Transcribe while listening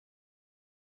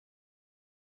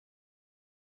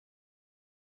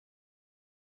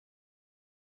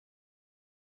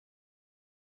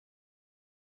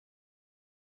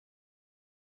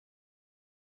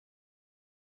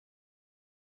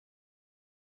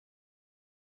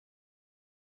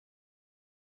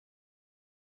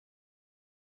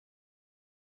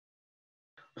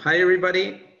Hi,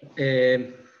 everybody.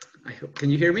 Can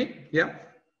you hear me? Yeah?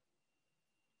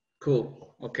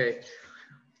 Cool. Okay.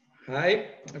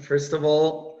 Hi. First of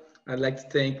all, I'd like to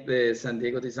thank the San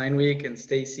Diego Design Week and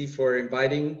Stacy for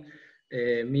inviting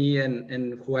me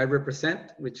and who I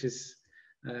represent, which is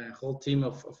a whole team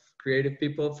of creative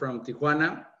people from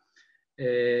Tijuana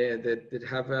that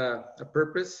have a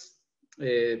purpose,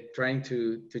 trying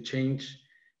to change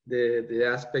the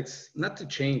aspects, not to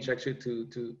change, actually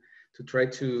to try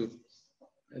to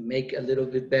make a little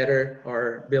bit better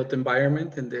our built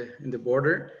environment in the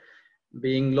border.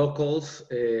 Being locals,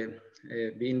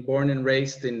 being born and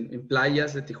raised in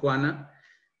Playas de Tijuana,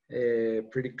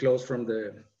 pretty close from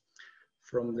the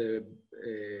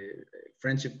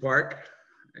Friendship Park.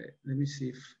 Let me see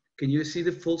if, can you see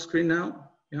the full screen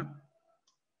now? Yeah,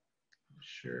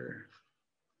 sure.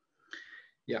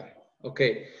 Yeah,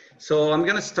 okay. So I'm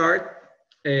gonna start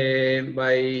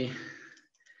by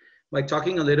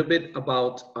talking a little bit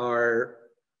about our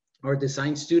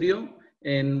design studio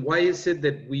and why is it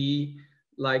that we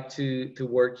like to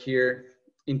work here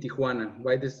in Tijuana?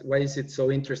 Why is it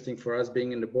so interesting for us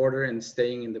being in the border and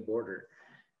staying in the border?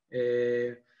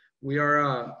 We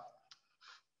are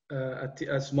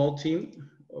a small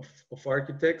team of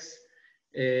architects,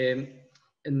 and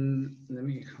let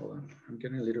me, hold on, I'm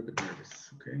getting a little bit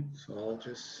nervous, okay? So I'll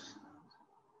just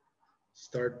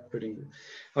start putting,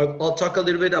 I'll talk a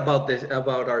little bit about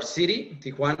our city,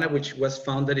 Tijuana, which was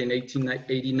founded in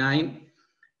 1889.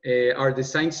 Our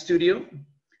design studio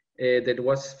that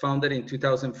was founded in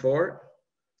 2004.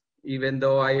 Even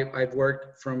though I've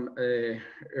worked from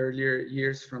earlier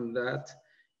years from that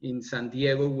in San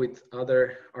Diego with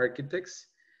other architects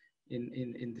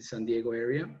in the San Diego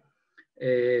area.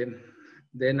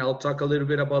 Then I'll talk a little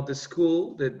bit about the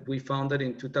school that we founded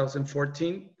in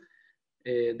 2014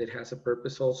 that has a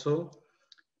purpose also.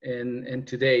 And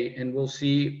today, and we'll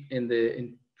see in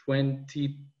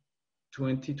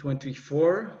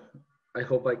 2024, I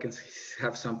hope I can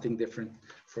have something different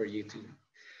for you too.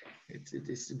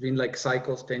 It's been like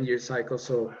cycles, 10-year cycles.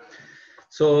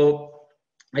 So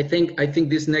I think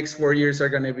these next 4 years are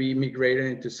going to be migrated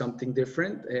into something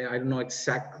different. I don't know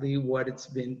exactly what it's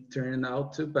been turning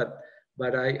out to, but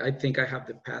I think I have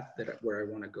the path where I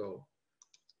want to go.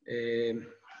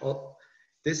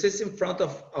 This is in front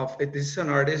of this is an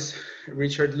artist,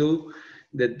 Richard Liu,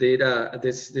 that did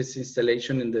this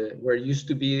installation in where it used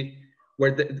to be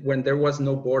when there was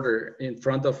no border in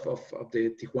front of the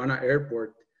Tijuana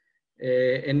airport.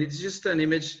 And it's just an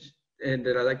image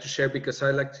that I like to share because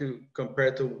I like to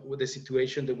compare to the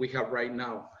situation that we have right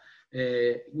now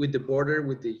with the border,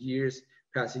 with the years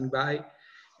passing by,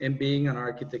 and being an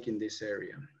architect in this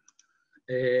area.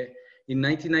 In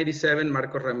 1997,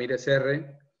 Marco Ramirez R.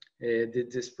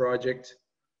 Did this project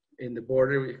in the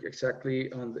border,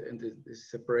 exactly on the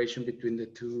separation between the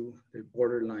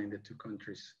borderline, the two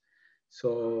countries.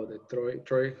 So the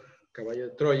Troy Caballo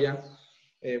de Troya.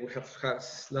 We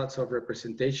has lots of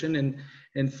representation, and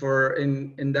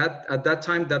at that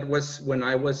time, that was when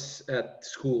I was at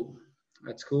school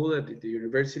at the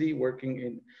university,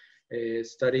 working in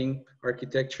studying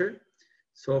architecture.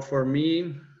 So for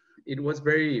me, it was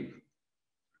very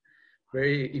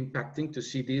impacting to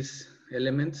see these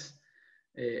elements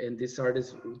and these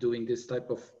artists doing this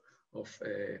type of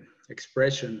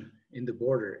expression in the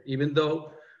border. Even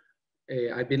though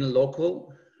I've been a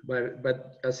local.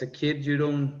 But as a kid, you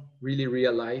don't really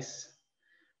realize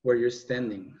where you're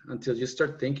standing until you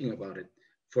start thinking about it.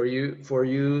 For you,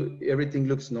 everything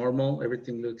looks normal.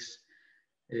 Everything looks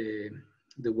the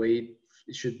way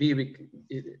it should be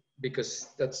because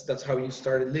that's how you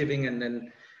started living,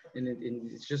 and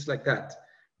it's just like that.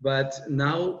 But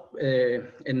now,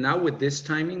 now with this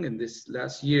timing and this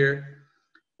last year,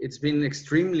 it's been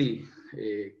extremely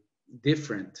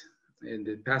different. In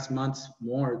the past months,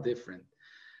 more different.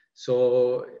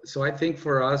 So I think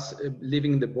for us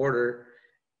living in the border,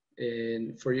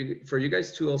 and for you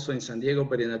guys too, also in San Diego,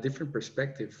 but in a different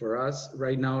perspective. For us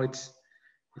right now, it's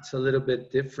a little bit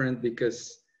different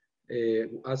because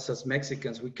us as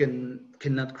Mexicans, we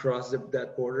cannot cross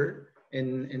that border.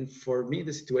 And for me,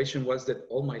 the situation was that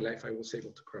all my life I was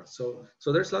able to cross. So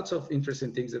there's lots of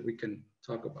interesting things that we can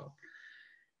talk about.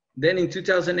 Then in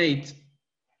 2008.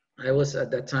 At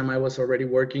that time, I was already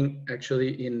working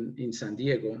actually in San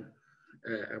Diego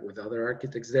with other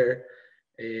architects there,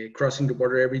 crossing the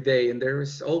border every day. And there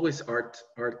is always art.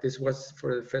 This was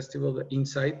for the festival, the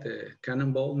Inside, the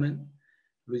Cannonball Man,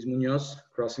 Luis Munoz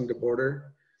crossing the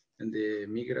border, and the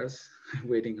Migras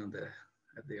waiting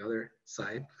at the other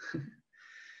side.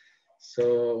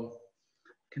 So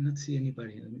I cannot see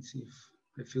anybody. Let me see if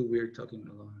I feel weird talking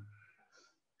alone.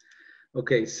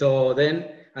 Okay, so then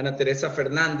Ana Teresa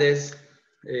Fernandez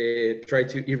tried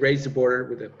to erase the border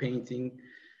with a painting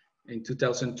in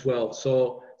 2012.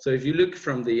 So if you look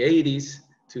from the 80s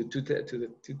to the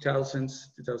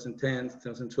 2000s, 2010,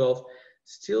 2012,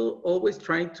 still always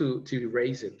trying to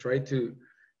erase it, try to,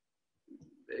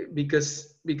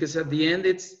 because at the end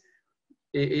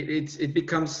it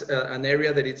becomes an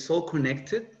area that it's all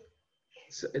connected,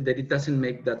 so that it doesn't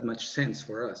make that much sense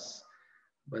for us,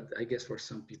 but I guess for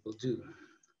some people do.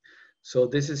 So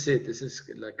this is it. This is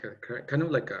like a kind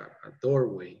of like a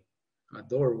doorway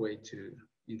to,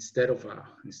 instead of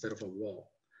a wall.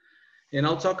 And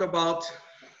I'll talk about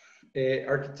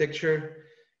architecture.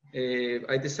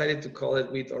 I decided to call it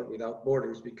With or Without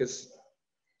Borders, because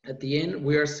at the end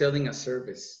we are selling a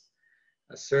service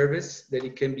that we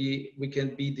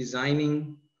can be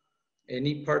designing in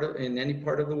any part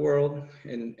of the world,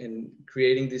 and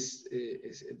creating this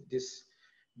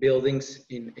buildings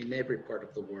in every part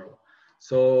of the world.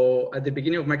 So at the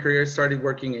beginning of my career, I started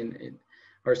working in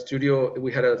our studio.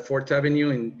 We had a 4th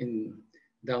Avenue in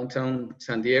downtown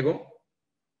San Diego.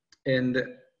 And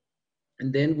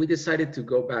then we decided to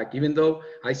go back. Even though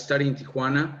I studied in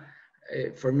Tijuana,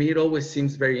 for me, it always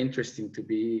seems very interesting to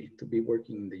be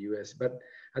working in the US. But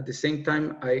at the same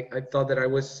time, I thought that I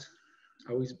was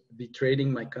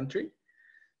betraying my country.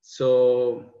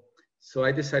 So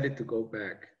I decided to go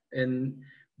back.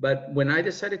 But when I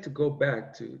decided to go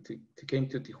back to came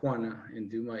to Tijuana and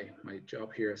do my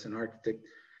job here as an architect,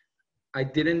 I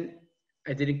didn't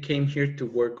came here to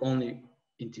work only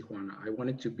in Tijuana. I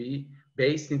wanted to be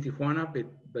based in Tijuana,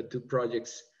 but do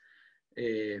projects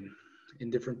in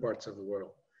different parts of the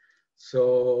world.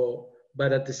 So,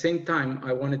 but at the same time,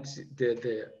 I wanted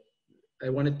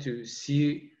to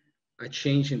see a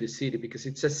change in the city, because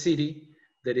it's a city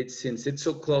that since it's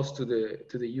so close to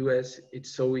the U.S.,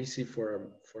 it's so easy for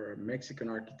a Mexican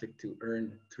architect to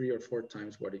earn 3 or 4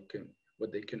 times what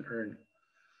they can earn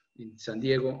in San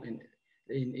Diego, and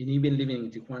even living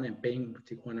in Tijuana and paying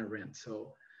Tijuana rent.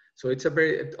 So it's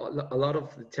a lot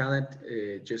of the talent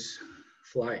just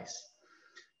flies.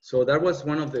 So that was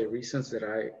one of the reasons that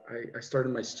I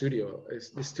started my studio.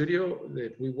 The studio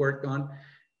that we worked on,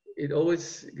 it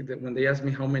always, when they ask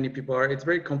me how many people are, it's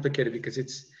very complicated because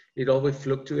it always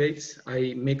fluctuates.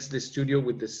 I mix the studio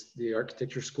with the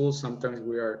architecture school. Sometimes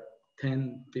we are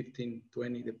 10, 15,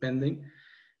 20, depending.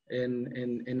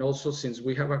 And also, since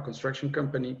we have a construction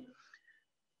company,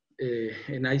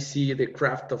 and I see the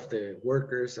craft of the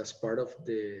workers as part of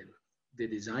the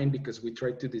design, because we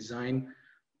try to design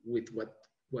with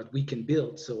what we can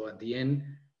build. So at the end,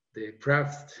 the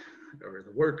craft or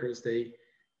the workers, they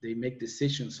make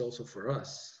decisions also for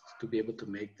us to be able to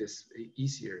make this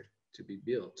easier to be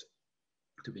built,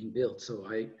 being built. So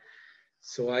I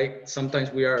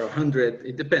sometimes we are 100.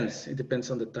 It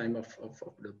depends on the time of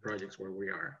the projects where we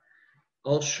are.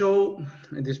 I'll show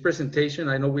in this presentation,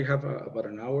 I know we have about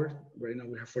an hour. Right now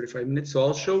we have 45 minutes. So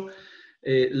I'll show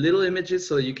little images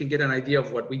so that you can get an idea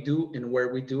of what we do and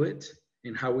where we do it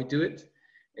and how we do it.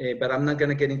 But I'm not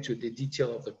gonna get into the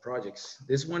detail of the projects.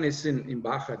 This one is in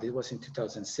Baja. This was in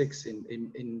 2006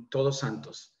 in Todos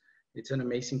Santos. It's an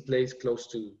amazing place close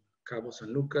to Cabo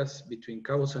San Lucas, between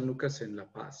Cabo San Lucas and La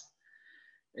Paz.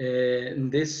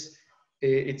 And this,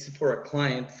 it's for a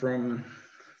client from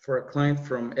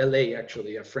LA,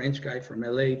 actually, a French guy from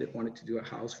LA that wanted to do a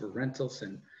house for rentals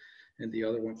and the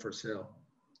other one for sale.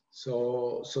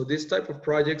 So this type of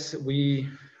projects we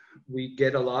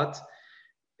get a lot.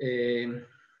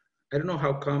 I don't know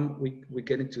how come we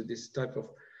get into this type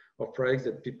of projects,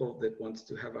 that people that wants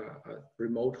to have a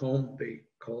remote home, they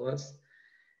call us,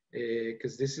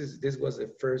 because this was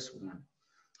the first one.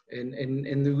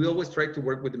 And we always try to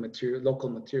work with the local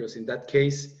materials. In that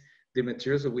case, the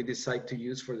materials that we decide to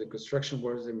use for the construction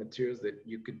was the materials that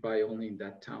you could buy only in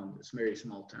that town. It's a very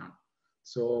small town.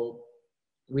 So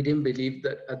we didn't believe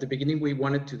that at the beginning. We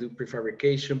wanted to do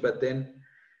prefabrication, but then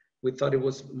we thought it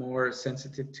was more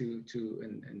sensitive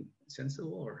and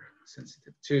sensitive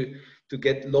to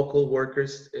get local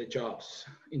workers jobs,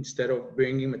 instead of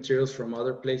bringing materials from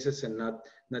other places and not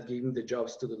giving the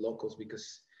jobs to the locals,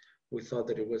 because we thought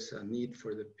that it was a need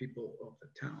for the people of the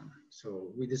town.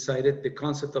 So we decided the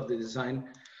concept of the design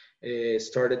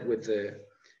started with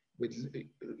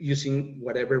using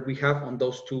whatever we have on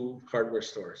those 2 hardware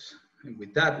stores. And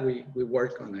with that, we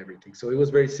work on everything. So it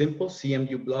was very simple: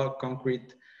 CMU block,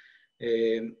 concrete,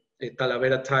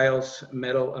 Talavera tiles,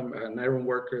 metal, an iron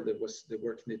worker that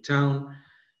worked in the town.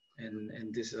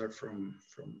 And these are from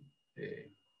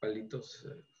palitos.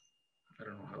 I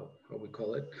don't know how we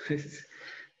call it.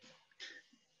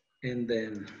 And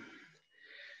then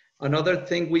another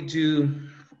thing we do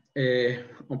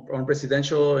on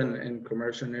residential and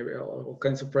commercial and all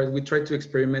kinds of projects, we try to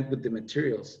experiment with the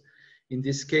materials. In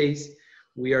this case,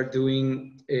 we are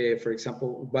doing, for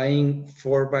example, buying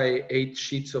 4x8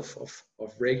 sheets of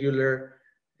regular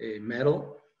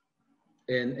metal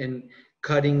and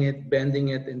cutting it, bending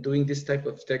it, and doing this type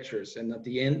of textures. And at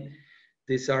the end,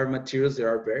 these are materials that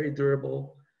are very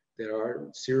durable, they are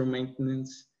zero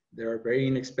maintenance, they are very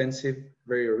inexpensive,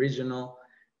 very original.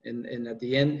 And at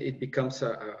the end, it becomes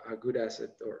a good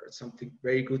asset or something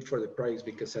very good for the price,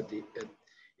 because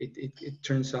it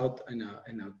turns out in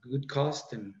a good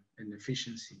cost and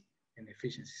efficiency.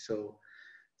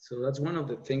 So that's one of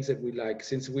the things that we like.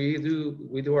 Since we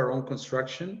do our own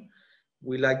construction,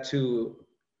 we like to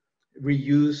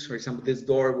reuse. For example, this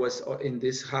door was in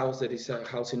this house that is a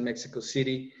house in Mexico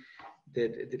City,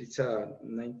 that it's a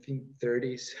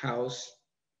 1930s house,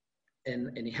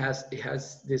 and it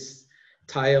has this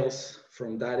tiles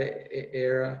from that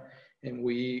era, and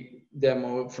we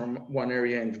demo from one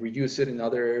area and reuse it in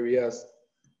other areas,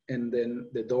 and then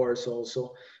the doors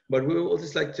also. But we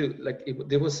always like to,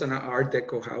 there was an Art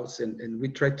Deco house, and we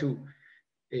try to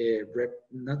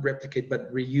not replicate,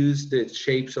 but reuse the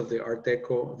shapes of the Art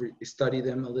Deco, study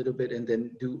them a little bit, and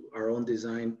then do our own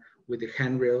design with the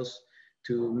handrails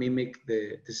to mimic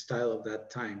the style of that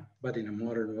time, but in a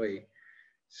modern way.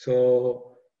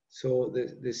 So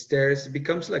the stairs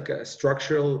becomes like a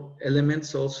structural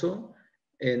elements also.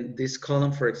 And this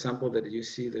column, for example, that you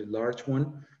see, the large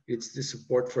one, it's the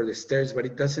support for the stairs, but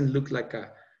it doesn't look like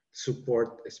a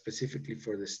support specifically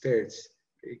for the stairs,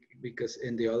 because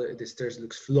in the stairs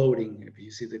looks floating. If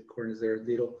you see the corners, there are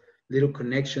little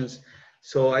connections.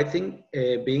 So I think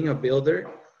being a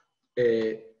builder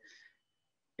and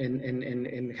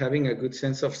having a good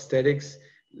sense of aesthetics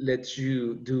lets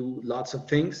you do lots of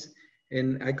things.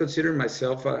 And I consider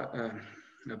myself a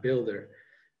builder.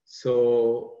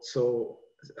 So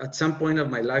at some point of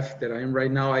my life that I am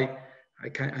right now,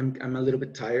 I'm a little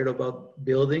bit tired about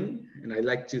building, and I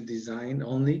like to design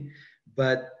only.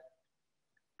 But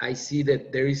I see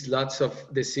that there is lots of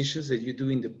decisions that you do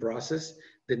in the process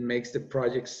that makes the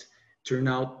projects turn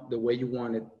out the way you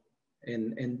want it.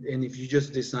 And if you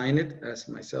just design it, as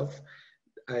myself,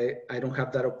 I don't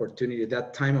have that opportunity,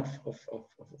 that time of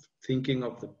thinking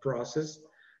of the process,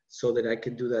 so that I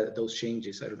can do those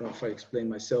changes. I don't know if I explain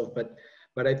myself, but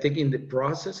I think in the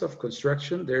process of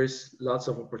construction, there's lots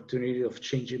of opportunity of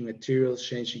changing materials,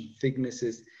 changing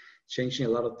thicknesses, changing a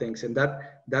lot of things. And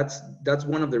that's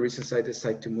one of the reasons I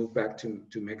decided to move back to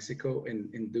Mexico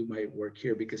and do my work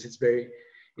here, because it's very,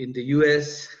 in the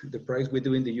US, the projects we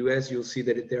do in the US, you'll see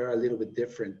that they're a little bit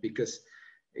different, because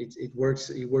it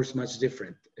works much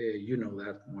different. You know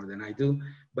that more than I do,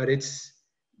 but it's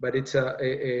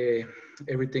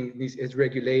everything is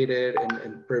regulated,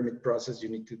 and permit process, you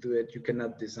need to do it. You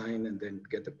cannot design and then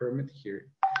get the permit here.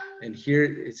 And here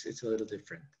it's a little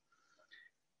different.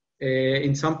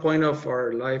 In some point of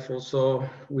our life also,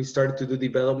 we started to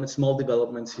do small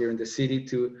developments here in the city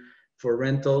for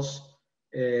rentals.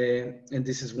 And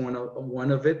this is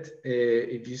one of it.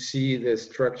 If you see the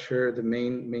structure, the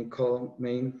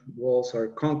main walls are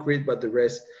concrete, but the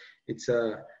rest, it's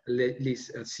at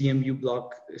least CMU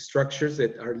block structures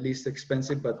that are least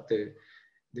expensive, but the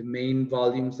main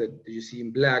volumes that you see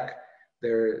in black,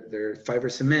 they're fiber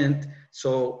cement.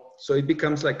 So it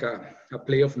becomes like a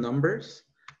play of numbers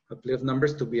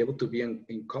to be able to be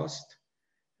in cost,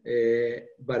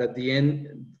 but at the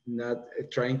end, not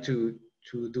trying to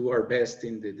do our best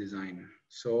in the design.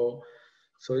 So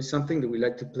it's something that we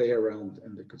like to play around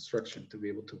in the construction to be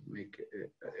able to make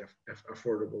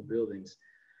affordable buildings.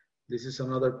 This is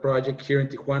another project here in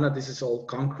Tijuana. This is all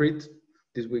concrete.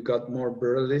 We got more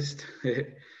burlist,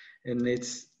 and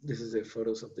this is the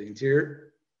photos of the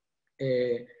interior.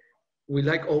 We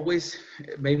like always,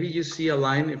 maybe you see a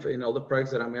line, if in all the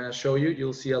projects that I'm gonna show you,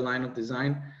 you'll see a line of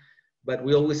design, but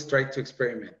we always try to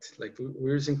experiment. Like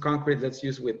we're using concrete, let's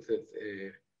use with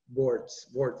board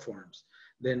forms.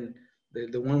 Then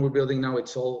the one we're building now,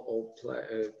 it's all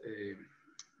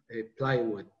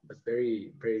plywood, but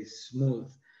very, very smooth.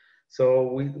 So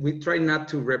we try not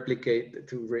to replicate,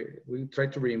 we try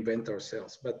to reinvent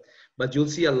ourselves, but you'll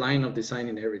see a line of design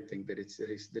in everything that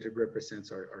it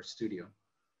represents our studio.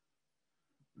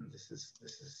 And this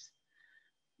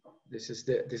is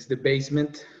the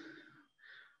basement.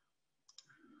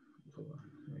 Hold on,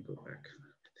 let me go back.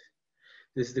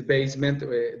 This is the basement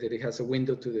that it has a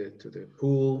window to the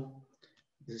pool.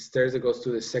 The stairs that goes to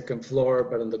the second floor,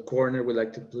 but on the corner we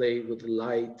like to play with the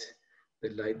light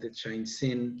that shines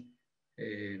in.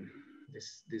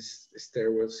 This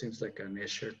stairwell seems like an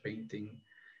Escher painting.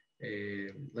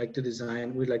 We like to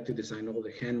design all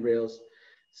the handrails.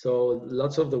 So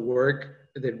lots of the work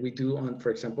that we do on, for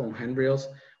example, on handrails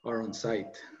are on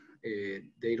site.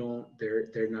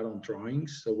 They're not on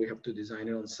drawings, so we have to design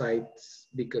it on site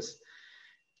because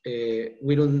we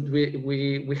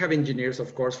have engineers,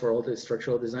 of course, for all the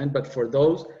structural design, but for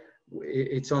those,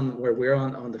 it's on where we're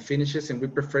on the finishes, and we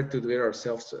prefer to do it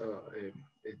ourselves,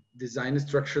 design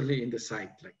structurally in the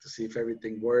site, like to see if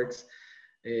everything works.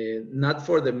 Not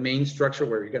for the main structure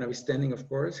where you're going to be standing, of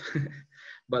course,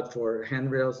 but for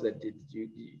handrails that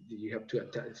you have to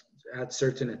add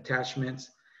certain attachments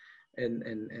and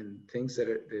things that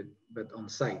are, but on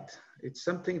site. It's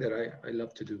something that I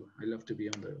love to do. I love to be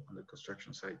on the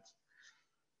construction sites.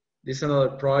 This is another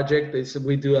project.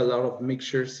 We do a lot of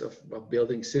mixtures of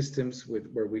building systems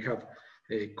where we have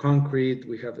concrete,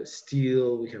 we have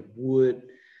steel, we have wood,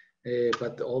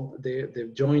 but all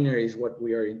the joinery is what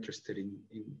we are interested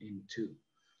in too.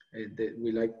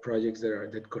 We like projects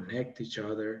that connect each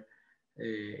other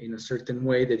in a certain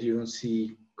way that you don't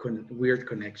see weird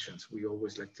connections. We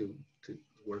always like to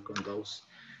work on those.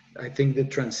 I think the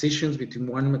transitions between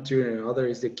one material and another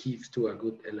is the key to a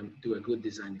good element, to a good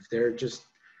design. If they're just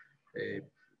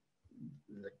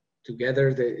like together,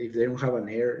 if they don't have an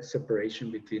air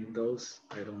separation between those,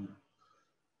 I don't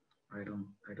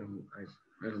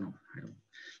know.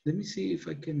 Let me see if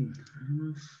I can. I don't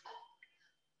know if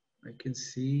I can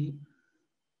see.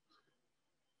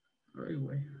 Right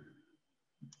away.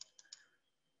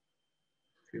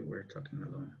 Okay, we're talking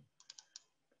alone.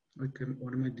 Okay,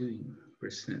 what am I doing?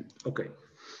 Percent. Okay.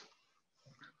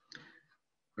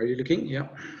 Are you looking? Yeah.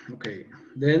 Okay.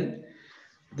 Then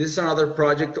this is another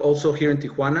project also here in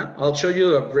Tijuana. I'll show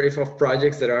you a brief of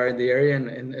projects that are in the area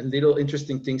and little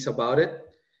interesting things about it.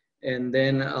 And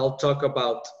then I'll talk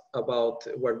about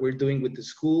what we're doing with the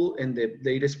school and the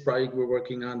latest project we're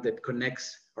working on that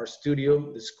connects our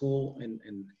studio, the school, and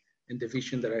the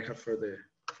vision that I have for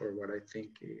what I think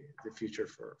the future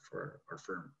for our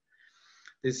firm.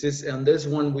 This is, on this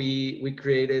one, we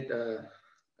created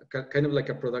kind of like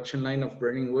a production line of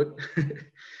burning wood.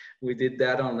 We did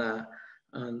that on a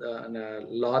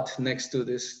lot next to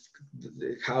this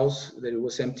house that it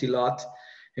was empty lot.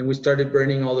 And we started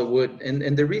burning all the wood.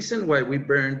 And the reason why we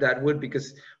burned that wood,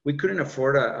 because we couldn't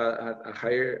afford a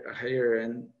higher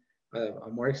end, a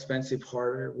more expensive,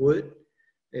 harder wood.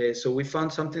 So we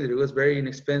found something that was very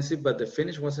inexpensive, but the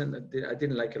finish wasn't, I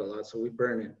didn't like it a lot. So we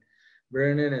burned it,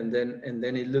 and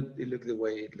then it looked the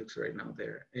way it looks right now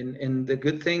there. And the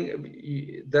good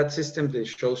thing, that system that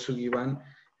shows Sugiban,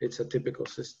 it's a typical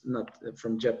system, not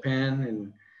from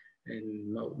Japan,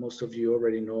 and most of you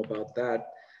already know about that.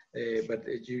 But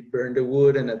you burn the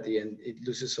wood, and at the end, it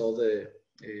loses all the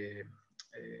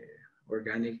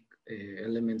organic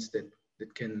elements that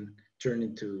can turn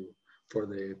into, for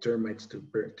the termites to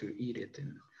eat it.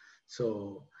 And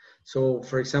so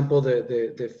for example,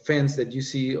 the fence that you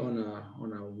see on a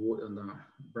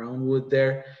brown wood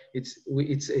there, it's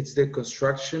the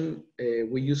construction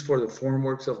we use for the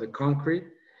formworks of the concrete.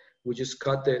 We just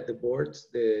cut the boards,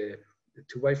 the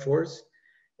 2x4s,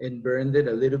 and burned it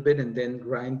a little bit, and then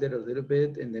grind it a little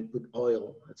bit, and then put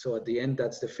oil. So at the end,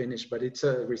 that's the finish, but it's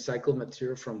a recycled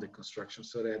material from the construction.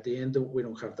 So that at the end, we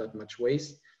don't have that much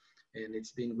waste, and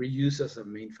it's being reused as a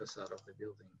main facade of the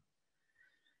building.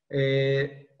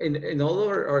 In all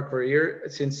our career,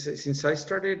 since I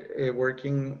started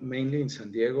working mainly in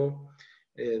San Diego,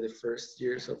 the first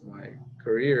years of my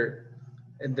career,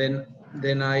 and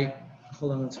then I,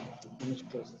 hold on one second, let me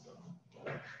close this.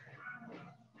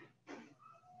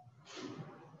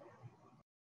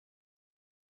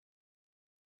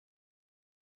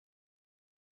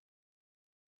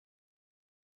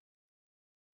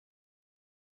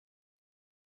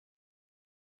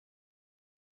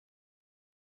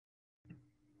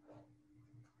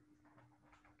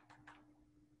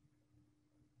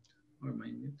 Or my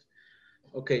mute.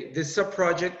 Okay, this is a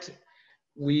project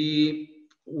we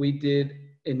did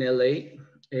in LA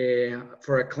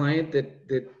for a client that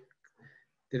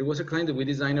it was a client that we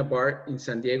designed a bar in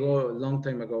San Diego a long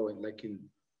time ago, like in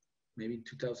maybe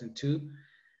 2002.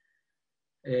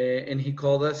 And he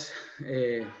called us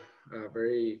a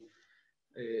very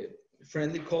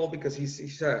friendly call, because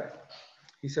he's a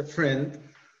friend,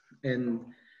 and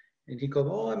he called,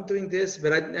 oh, I'm doing this,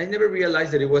 but I never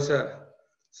realized that it was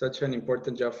such an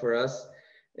important job for us.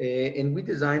 And we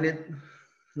designed it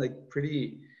like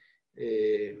pretty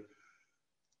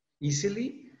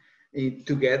easily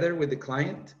together with the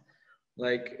client.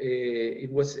 Like it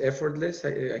was effortless.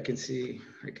 I can see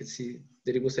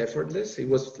that it was effortless.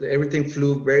 Everything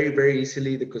flew very, very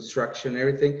easily, the construction,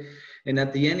 everything. And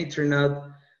at the end, it turned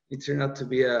out to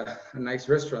be a nice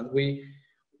restaurant.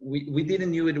 we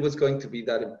didn't knew it was going to be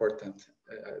that important.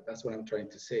 That's what I'm trying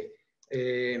to say.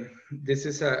 This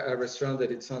is a restaurant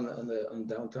that it's on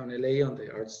downtown LA on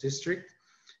the Arts District.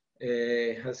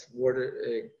 Has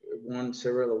won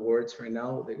several awards right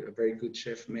now. A very good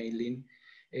chef, Mei Lin.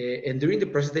 And during the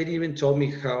process, they even told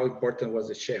me how important was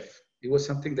the chef. It was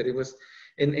something that it was,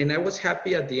 and I was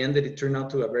happy at the end that it turned out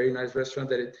to a very nice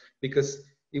restaurant because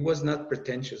it was not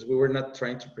pretentious. We were not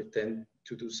trying to pretend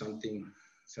to do something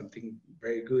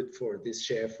very good for this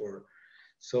chef,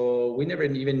 so we never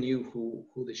even knew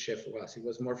who the chef was. It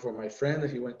was more for my friend.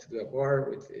 He went to do a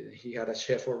bar he had a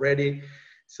chef already.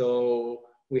 So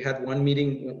we had one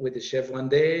meeting with the chef one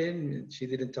day, and she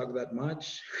didn't talk that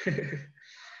much.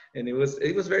 And it was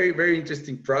very, very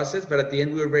interesting process, but at the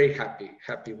end we were very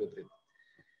happy with it.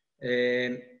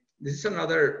 And this is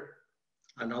another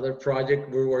project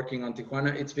we're working on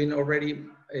Tijuana. It's been already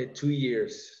 2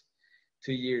 years.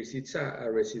 2 years. It's a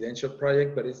residential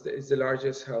project, but it's the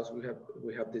largest house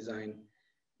we have designed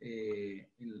in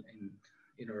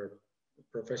our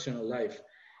professional life.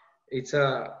 It's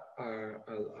a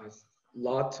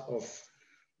lot of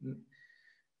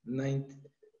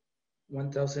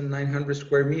 1,900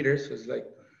 square meters. So it's like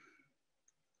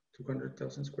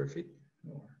 200,000 square feet.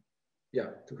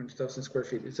 Yeah, 200,000 square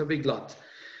feet. It's a big lot,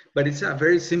 but it's a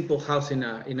very simple house in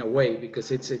a way,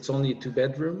 because it's only a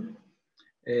 2-bedroom.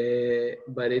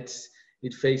 But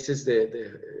it faces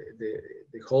the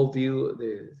whole view,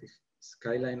 the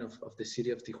skyline of the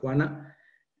city of Tijuana,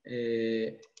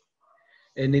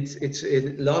 and it's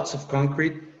lots of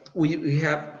concrete. We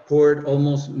have poured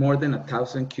almost more than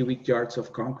 1,000 cubic yards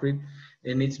of concrete,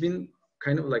 and it's been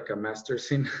kind of like a master's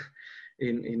in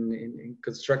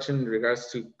construction in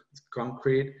regards to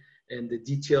concrete and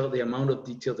the amount of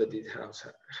detail that this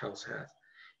house has.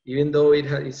 Even though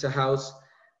it's a house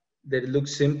that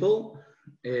looks simple,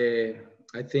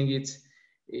 I think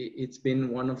it's been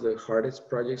one of the hardest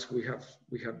projects we have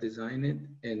designed it.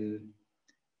 And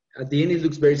at the end, it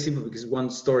looks very simple because it's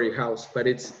 1-story house, but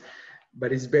it's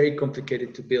very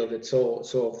complicated to build it.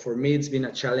 So for me, it's been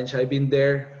a challenge. I've been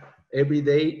there every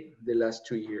day the last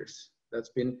 2 years. That's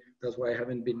why I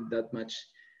haven't been that much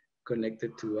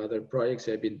connected to other projects.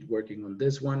 I've been working on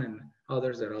this one and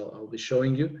others that I'll be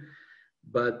showing you.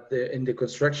 But in the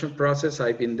construction process,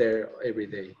 I've been there every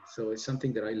day. So it's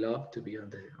something that I love, to be on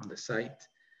the site.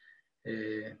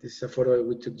 This is a photo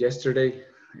we took yesterday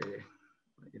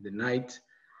in the night.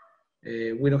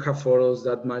 We don't have photos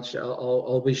that much.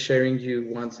 I'll be sharing you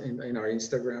once in our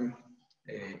Instagram,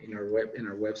 in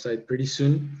our website pretty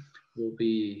soon. We'll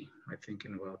be, I think,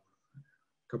 in about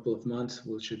a couple of months,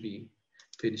 we should be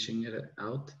finishing it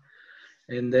out.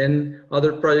 And then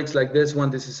other projects like this one.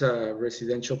 This is a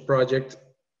residential project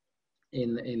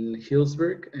in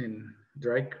Hillsburg and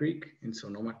Dry Creek in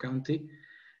Sonoma County,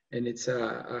 and it's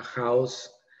a house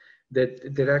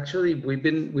that actually we've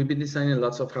been designing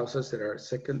lots of houses that are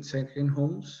second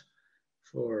homes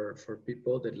for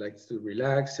people that likes to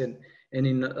relax, and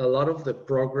in a lot of the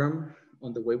program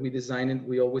on the way we design it,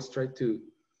 we always try to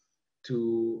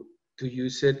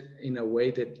use it in a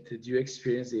way that you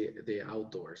experience the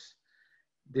outdoors.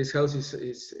 This house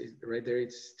is right there.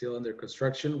 It's still under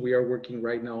construction. We are working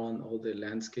right now on all the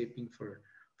landscaping for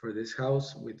this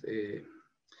house with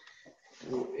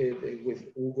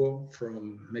Hugo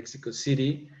from Mexico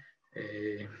City,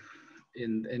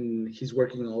 and he's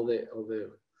working all the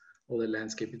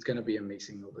landscape. It's gonna be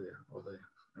amazing. The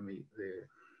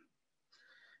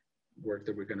work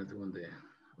that we're gonna do on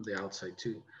the outside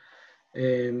too.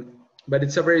 But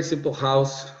it's a very simple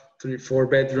house, 3-4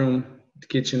 bedroom.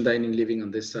 Kitchen, dining, living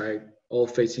on this side, all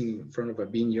facing in front of a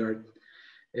vineyard.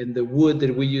 And the wood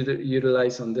that we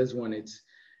utilize on this one, it's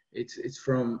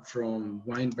from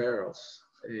wine barrels.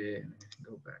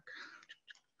 Go back.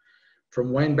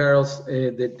 From wine barrels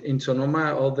that in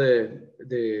Sonoma, all the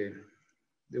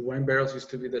wine barrels used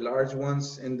to be the large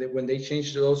ones, and when they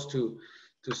changed those to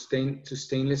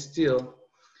stainless steel,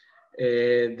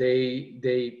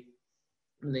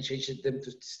 when they changed them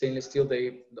to stainless steel,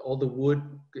 all the wood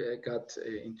got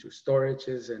into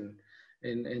storages, and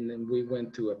then we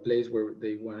went to a place where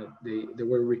they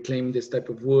were reclaiming this type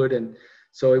of wood. And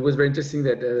so it was very interesting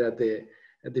that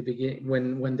at the beginning,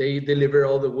 when they deliver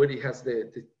all the wood, it has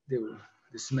the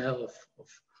smell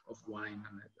of wine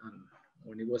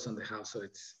when it was on the house. So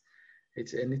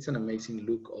it's an amazing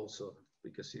look also,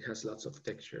 because it has lots of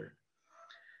texture.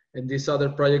 And these other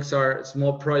projects are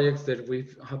small projects that we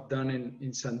have done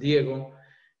in San Diego.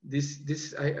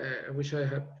 I wish I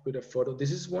had put a photo.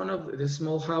 This is one of the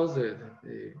small house, the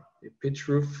pitch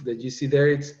roof that you see there.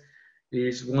 It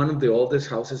is one of the oldest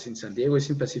houses in San Diego. It's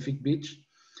in Pacific Beach.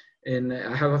 And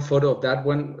I have a photo of that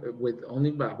one with only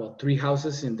about 3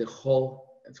 houses in the whole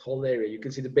area. You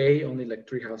can see the bay, only like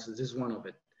 3 houses. This is one of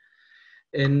it.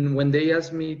 And when they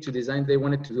asked me to design, they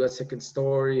wanted to do a second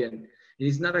story, and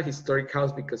it's not a historic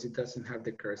house because it doesn't have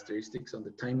the characteristics on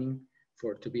the timing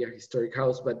for it to be a historic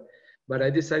house. But I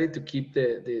decided to keep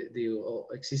the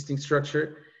existing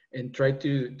structure and try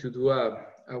to do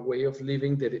a way of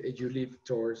living that you live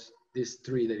towards this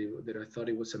tree that I thought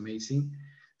it was amazing.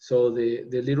 So the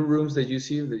little rooms that you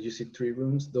see 3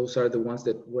 rooms, those are the ones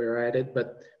that were added,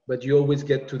 but you always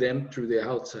get to them through the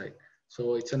outside.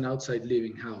 So it's an outside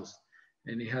living house,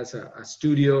 and it has a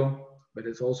studio, but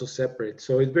it's also separate.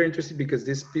 So it's very interesting because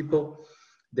these people,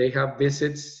 they have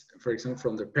visits, for example,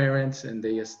 from their parents, and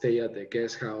they stay at the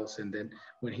guest house. And then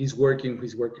when he's working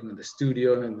on the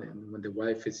studio, and then when the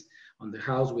wife is on the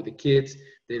house with the kids,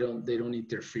 they don't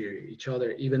interfere each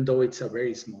other, even though it's a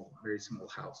very small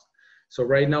house. So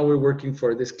right now we're working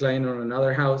for this client on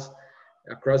another house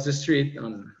across the street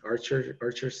on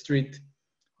Archer Street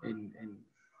in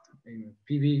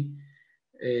PV.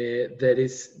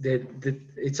 It's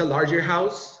a larger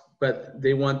house, but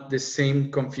they want the same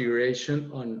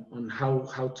configuration on how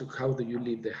do you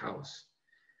leave the house.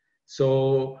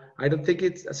 So I don't think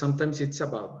sometimes it's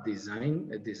about design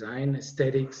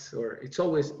aesthetics, or it's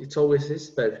always is,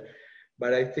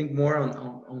 but I think more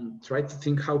on try to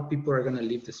think how people are going to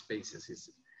leave the spaces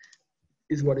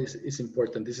is what is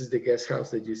important. This is the guest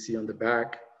house that you see on the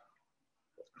back.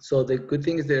 So the good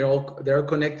thing is they're all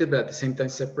connected, but at the same time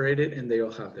separated, and they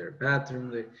all have their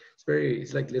bathroom.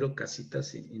 It's like little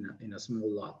casitas in a small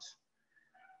lot.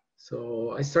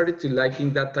 So I started to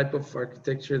liking that type of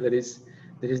architecture that is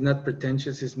not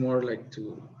pretentious. It's more like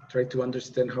to try to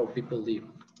understand how people live.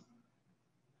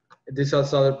 This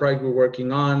is another project we're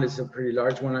working on. It's a pretty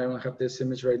large one. I don't have this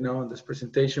image right now in this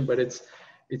presentation, but it's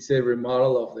a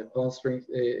remodel of the Palm Springs.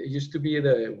 It used to be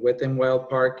the Wet and Wild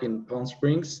Park in Palm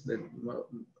Springs that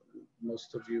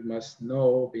most of you must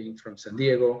know, being from San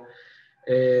Diego,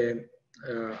 and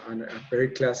a very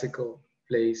classical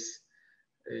place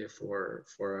for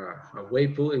a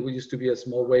wave pool. It used to be a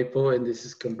small wave pool, and this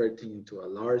is converting into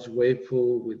a large wave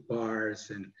pool with bars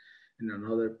and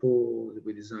another pool.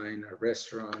 We designed a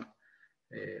restaurant,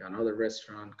 another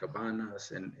restaurant,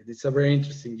 cabanas, and it's a very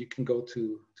interesting. You can go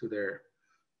to their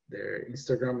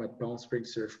Instagram at Palm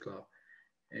Springs Surf Club.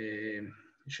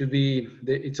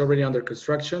 It's already under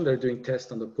construction. They're doing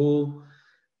tests on the pool,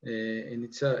 and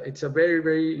it's a very,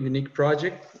 very unique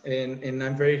project. And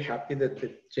I'm very happy that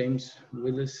James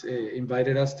Willis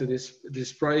invited us to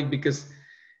this project, because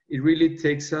it really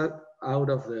takes us out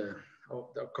of the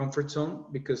comfort zone,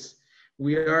 because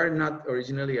we are not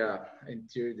originally an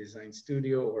interior design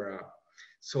studio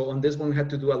so on this one, we had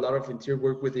to do a lot of interior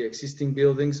work with the existing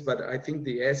buildings, but I think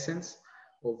the essence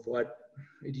of what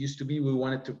it used to be, we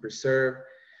wanted to preserve,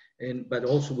 but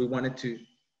also we wanted to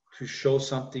show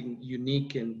something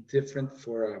unique and different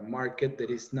for a market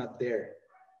that is not there.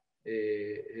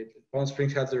 Palm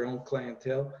Springs has their own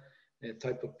clientele,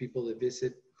 type of people that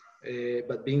visit,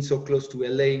 but being so close to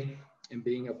LA and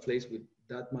being a place with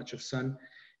that much of sun,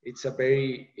 it's a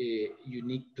very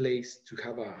unique place to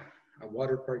have a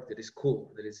water park that is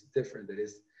cool, that is different, that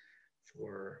is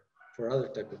for other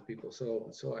type of people.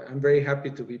 So I'm very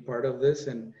happy to be part of this,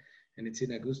 and it's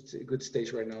in a good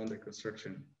stage right now under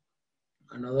construction.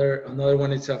 Another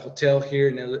one is a hotel here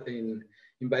in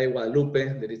Valle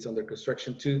Guadalupe that it's under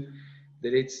construction too,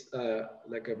 that it's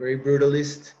like a very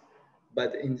brutalist,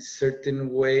 but in certain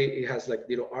way it has like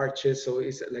little arches, so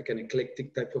it's like an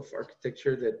eclectic type of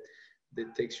architecture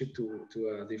that takes you to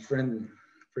a different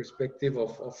perspective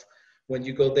of when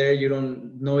you go there, you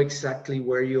don't know exactly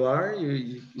where you are.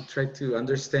 You try to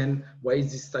understand why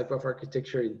is this type of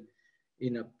architecture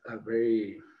in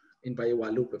Valle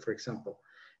Guadalupe, for example.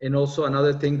 And also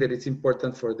another thing that is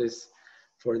important for this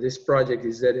project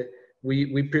is that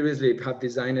we previously have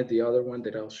designed the other one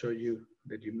that I'll show you,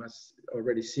 that you must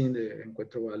already seen, the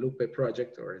Encuentro Guadalupe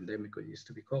project, or Endemico it used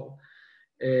to be called.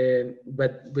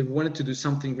 But we wanted to do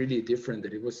something really different,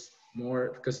 that it was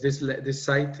more, because this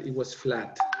site, it was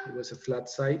flat. It was a flat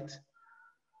site.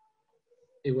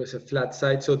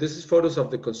 So this is photos of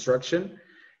the construction.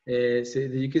 So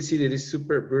you can see that it's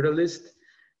super brutalist,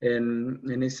 and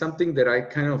it's something that I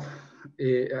kind of,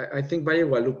 I think Valle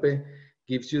Guadalupe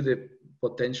gives you the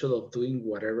potential of doing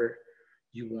whatever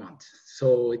you want.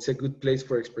 So it's a good place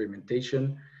for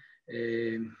experimentation.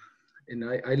 And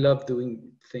I love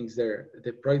doing things there.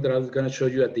 The project that I was going to show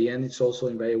you at the end, it's also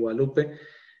in Valle Guadalupe,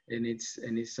 and it's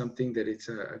something that it's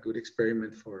a good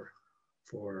experiment for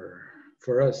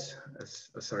us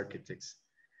as architects.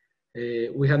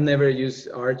 We have never used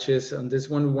arches. On this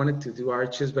one, we wanted to do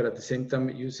arches, but at the same time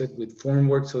use it with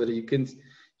formwork so that you can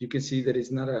see that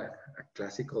it's not a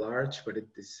classical arch, but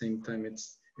at the same time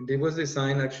and it was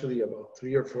designed actually about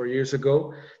 3 or 4 years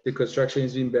ago. The construction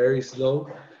has been very slow,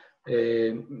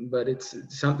 but it's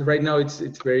something right now. It's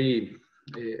very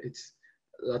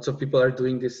lots of people are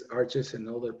doing these arches and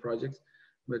other projects,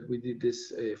 but we did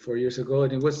this 4 years ago,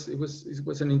 and it was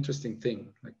an interesting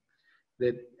thing. Like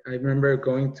that, I remember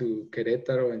going to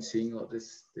Querétaro and seeing all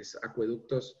this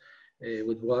aqueductos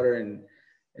with water, and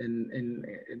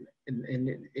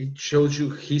it shows you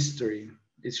history.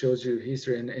 It shows you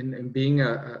history, and being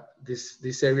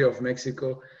this area of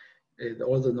Mexico,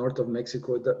 all the north of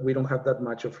Mexico, that we don't have that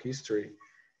much of history.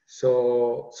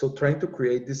 So trying to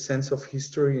create this sense of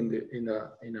history in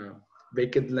a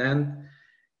vacant land,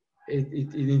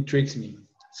 it intrigues me.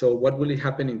 So what will it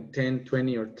happen in 10,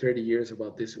 20, or 30 years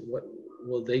about this? What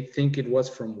will they think it was,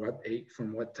 from what age,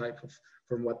 from what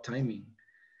timing?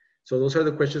 So those are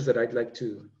the questions that I'd like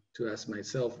to ask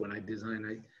myself when I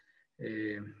design.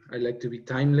 I like to be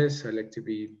timeless.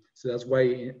 So that's why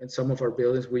in some of our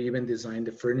buildings, we even design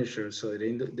the furniture so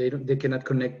that they cannot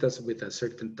connect us with a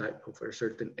certain type of a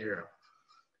certain era.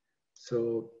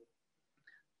 So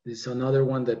this is another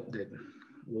one that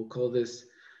we'll call this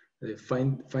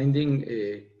finding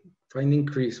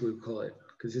Chris, we'll call it,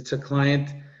 because it's a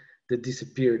client that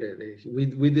disappeared.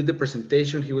 We did the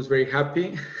presentation. He was very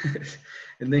happy,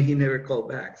 and then he never called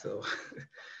back. So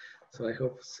I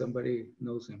hope somebody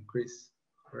knows him. Chris,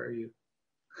 where are you?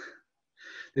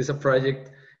 There's a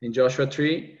project in Joshua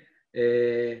Tree.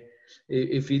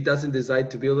 If he doesn't decide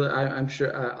to build it, I'm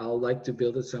sure I'll like to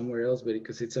build it somewhere else, but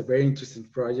because it's a very interesting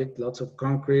project, lots of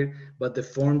concrete, but the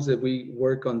forms that we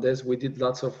work on this, we did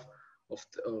lots of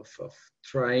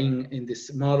trying in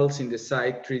these models in the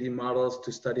site, 3D models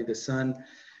to study the sun.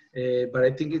 But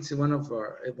I think it's one of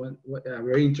a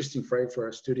very interesting project for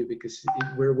our studio, because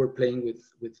we're playing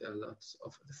with a lot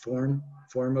of the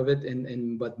form of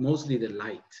it, but mostly the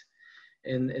light.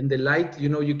 And the light,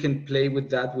 you can play with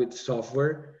that with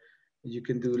software. You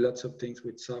can do lots of things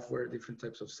with software, different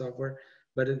types of software.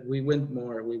 But we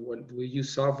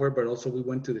use software, but also we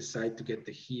went to the site to get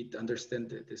the heat,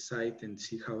 understand the site, and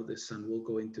see how the sun will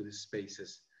go into the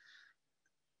spaces.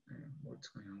 What's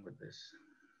going on with this?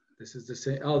 This is the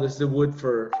same. Oh, this is the wood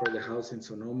for the house in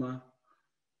Sonoma.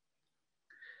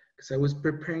 Because I was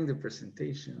preparing the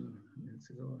presentation minutes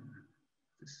ago.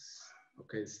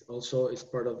 Okay. It's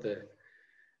part of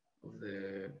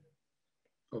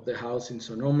the house in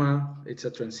Sonoma. It's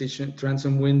a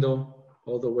transom window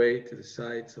all the way to the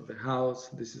sides of the house.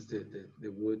 This is the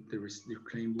wood, the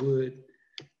reclaimed wood.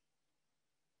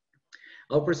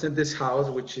 I'll present this house,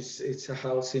 which it's a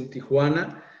house in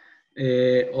Tijuana.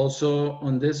 Also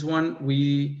on this one,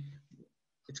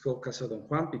 it's called Casa Don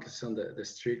Juan because it's on the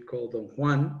street called Don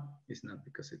Juan. It's not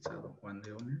because it's a Don Juan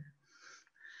the owner.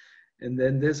 And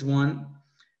then this one,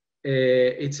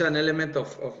 it's an element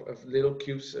of little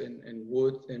cubes and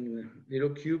wood, and little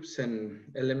cubes and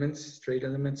elements, straight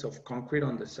elements of concrete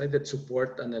on the side that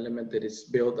support an element that is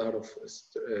built out of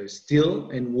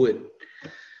steel and wood.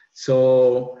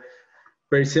 So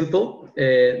very simple.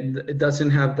 It doesn't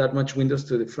have that much windows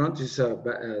to the front. It's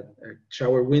a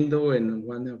shower window in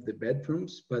one of the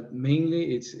bedrooms, but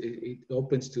mainly it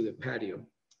opens to the patio.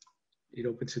 It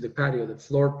opens to the patio. The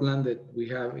floor plan that we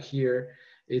have here,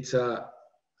 it's a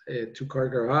 2-car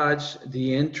garage.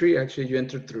 The entry, actually you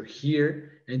enter through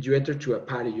here and you enter to a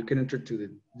patio. You can enter to the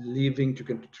living, you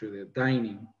can enter to the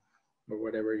dining or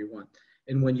whatever you want.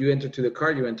 And when you enter to the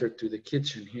car, you enter to the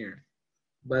kitchen here.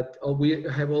 But we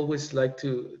have always liked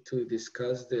to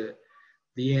discuss the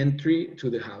entry to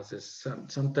the houses.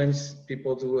 Sometimes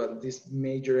people do this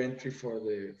major entry for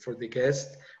the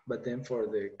guest, but then for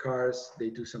the cars,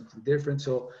 they do something different.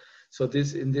 So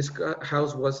this in this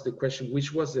house was the question,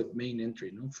 which was the main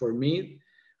entry? No? For me,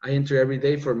 I enter every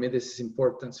day. For me, this is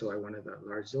important. So I wanted a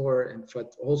large door.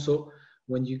 But also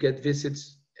when you get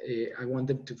visits, I want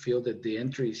them to feel that the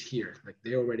entry is here, like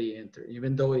they already enter,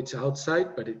 even though it's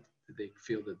outside, but they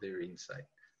feel that they're inside.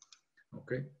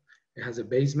 Okay. It has a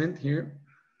basement here,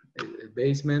 a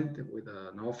basement with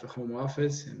an home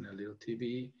office and a little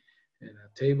TV and a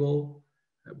table,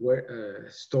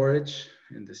 storage,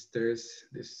 and the stairs.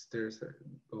 These stairs that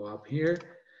go up here,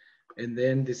 and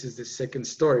then this is the second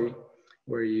story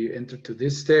where you enter to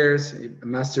these stairs. A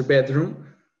master bedroom.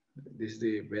 This is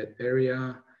the bed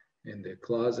area and the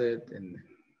closet and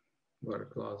water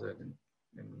closet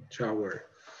and shower,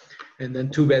 and then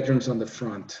 2 bedrooms on the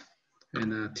front,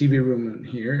 and a TV room in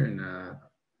here and a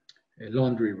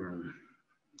laundry room.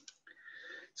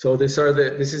 So this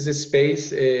is the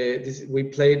space. We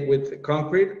played with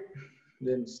concrete,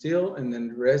 then steel, and then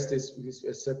the rest is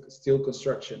steel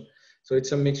construction. So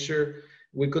it's a mixture.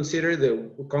 We consider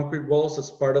the concrete walls as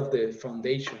part of the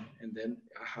foundation, and then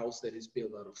a house that is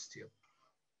built out of steel.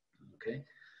 Okay.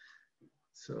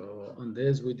 So on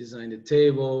this, we designed a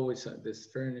table. We saw this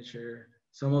furniture.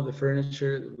 Some of the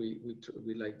furniture we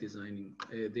like designing.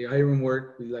 The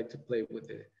ironwork, we like to play with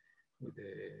the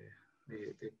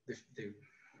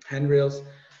handrails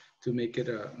to make it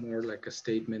more like a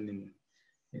statement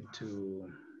into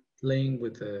playing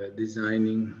with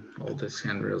designing all these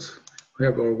handrails. We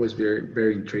have always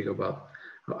very intrigued about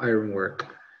ironwork.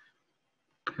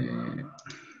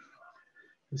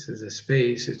 This is a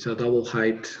space. It's a double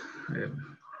height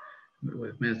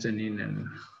with mezzanine and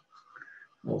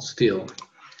all steel.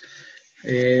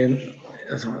 And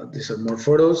these are more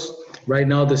photos. Right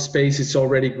now, the space is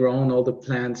already grown. All the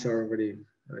plants are already,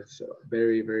 it's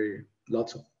very,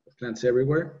 lots of plants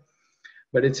everywhere.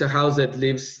 But it's a house that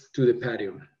lives to the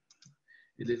patio.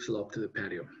 It lives up to the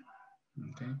patio.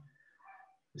 Okay.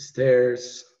 The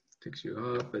stairs takes you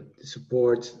up, but the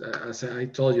supports, as I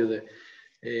told you,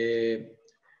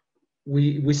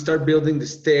 we start building the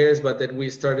stairs, but then we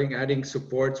starting adding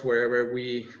supports wherever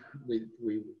we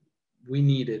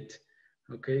need it.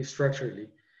 Okay, structurally,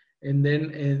 and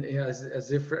then as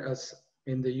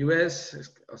in the U.S.,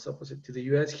 as opposite to the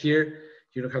U.S., here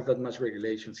you don't have that much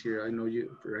regulations. Here, I know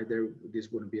you right there. This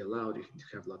wouldn't be allowed. You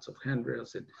have lots of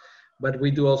handrails, but we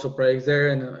do also projects there,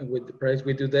 and with the projects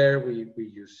we do there, we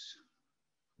use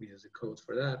the codes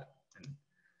for that,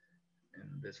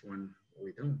 and this one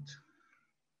we don't.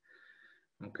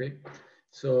 Okay,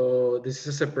 so this is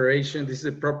a separation. This is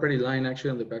a property line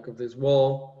actually on the back of this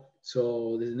wall.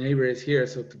 So the neighbor is here.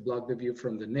 So to block the view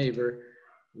from the neighbor,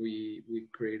 we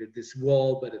created this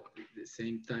wall, but at the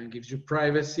same time gives you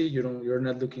privacy. You're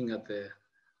not looking at the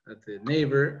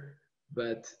neighbor,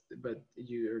 but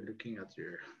you're looking at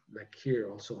your, like here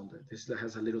also on this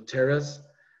has a little terrace.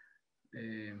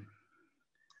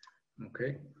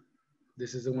 Okay,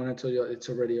 this is the one I told you. It's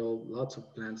already lots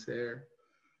of plants there.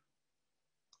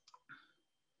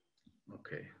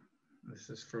 Okay,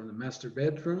 this is from the master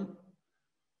bedroom.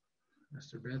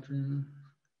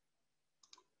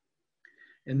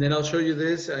 And then I'll show you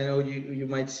this. I know you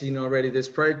might seen already this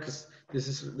project, because this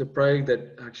is the project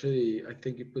that actually I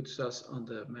think it puts us on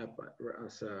the map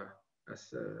as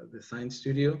a design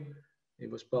studio. It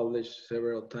was published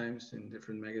several times in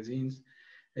different magazines.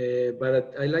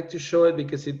 But I like to show it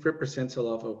because it represents a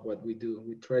lot of what we do.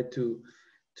 We try to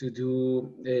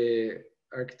do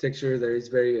architecture that is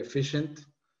very efficient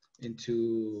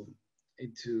into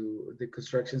the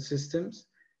construction systems,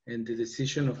 and the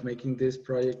decision of making this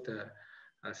project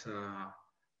as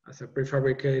a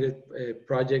prefabricated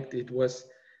project. It was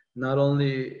not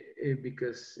only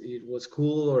because it was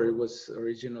cool or it was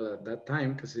original at that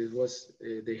time, because it was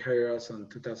they hired us in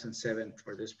 2007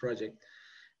 for this project,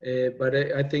 but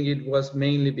I think it was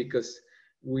mainly because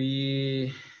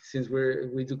since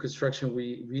we do construction,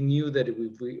 we knew that if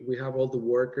we have all the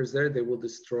workers there, they will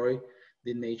destroy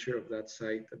the nature of that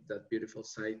site, of that beautiful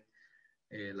site,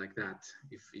 like that.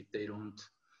 If they don't,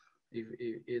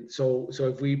 so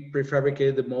if we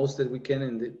prefabricate the most that we can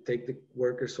and take the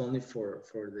workers only for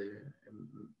the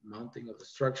mounting of the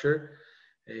structure,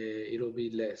 it'll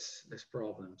be less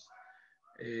problems.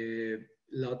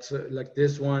 Lots of, like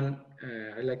this one,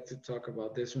 I like to talk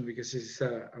about this one because it's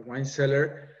a wine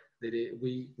cellar that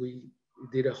we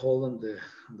did a hole on the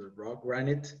rock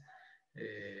granite,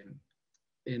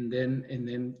 and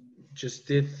then just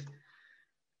did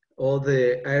all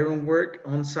the iron work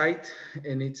on site.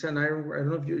 And it's an iron, I don't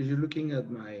know if you're looking at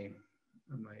my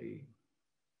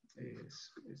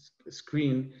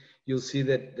screen, you'll see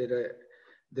that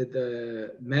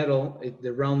the metal,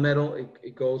 the round metal,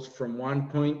 it goes from one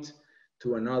point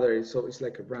to another. So it's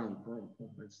like a round.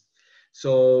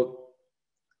 So,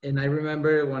 and I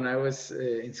remember when I was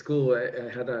in school,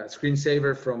 I had a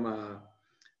screensaver from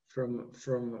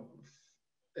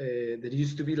that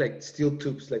used to be like steel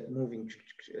tubes, like moving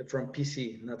from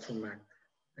PC, not from Mac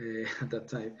at that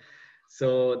time.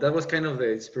 So that was kind of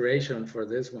the inspiration for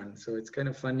this one. So it's kind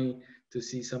of funny to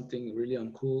see something really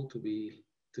uncool to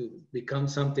become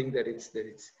something that is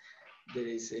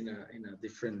in a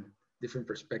different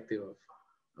perspective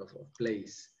of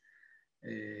place.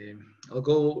 I'll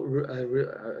go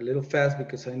a little fast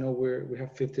because I know we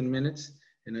have 15 minutes,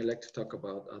 and I like to talk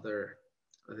about other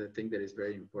thing that is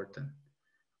very important.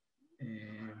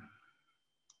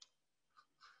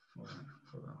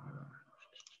 Hold on.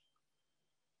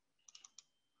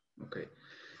 Okay,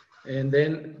 and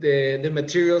then the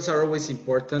materials are always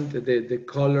important. The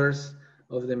colors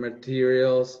of the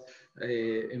materials,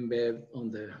 embed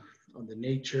on the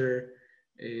nature.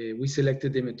 We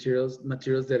selected the materials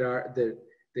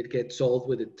that get sold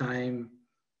with the time,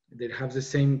 that have the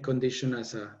same condition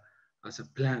as a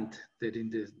plant, that in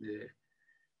the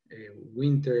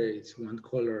winter it's one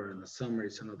color, and the summer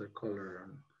it's another color,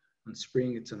 and on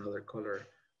spring it's another color.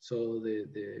 So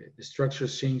the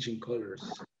structures change in colors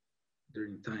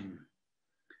during time.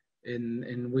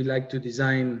 And we like to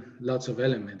design lots of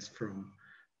elements from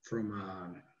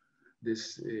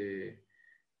this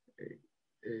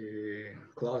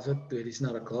closet. It is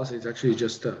not a closet, it's actually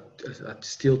just a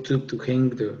steel tube to hang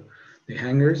the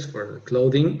hangers for the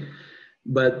clothing.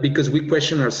 But because we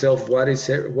question ourselves, what is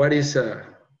a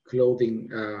clothing,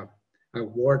 a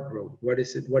wardrobe? What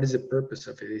is it? What is the purpose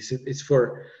of it? It's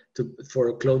for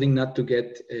clothing not to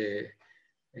get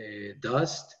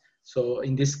dust. So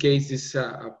in this case, it's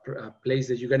a place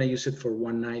that you're gonna use it for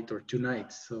one night or 2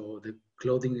 nights. So the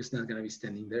clothing is not gonna be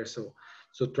standing there. So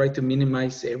try to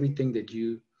minimize everything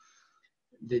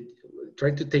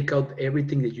try to take out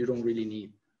everything that you don't really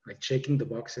need, like checking the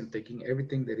box and taking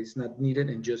everything that is not needed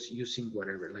and just using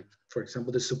whatever. Like for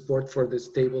example, the support for this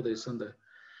table that is on the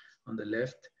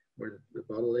left where the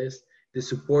bottle is, the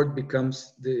support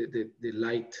becomes the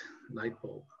light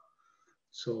bulb.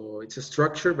 So it's a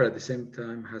structure, but at the same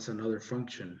time has another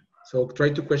function. So try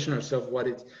to question ourselves what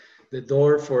is the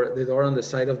door on the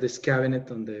side of this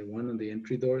cabinet, on the one on the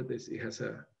entry door. It has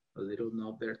a little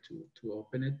knob there to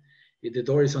open it. The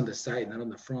door is on the side, not on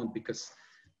the front, because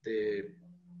the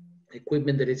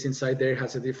equipment that is inside there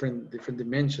has a different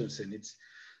dimensions, and it's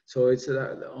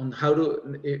on how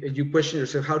to. If you question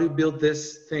yourself, how do you build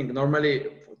this thing? Normally,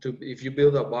 if you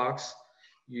build a box,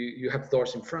 you have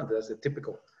doors in front. That's the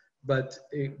typical. But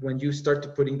when you start to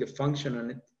putting the function on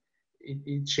it,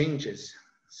 it changes.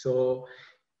 So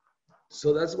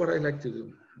that's what I like to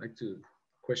do. I like to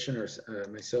question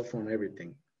myself on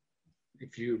everything.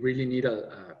 If you really need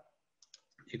a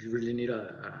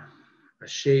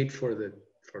shade for the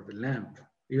lamp,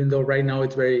 even though right now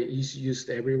it's very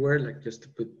used everywhere, like just to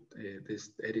put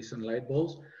this Edison light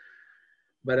bulbs.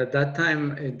 But at that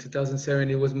time in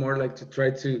 2007, it was more like to try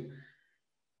to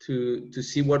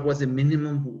see what was the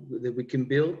minimum that we can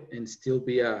build and still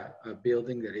be a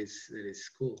building that is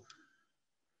cool.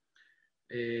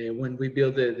 When we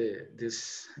built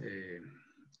this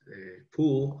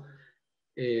pool,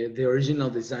 the original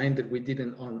design that we did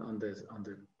on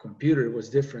the computer was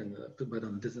different, but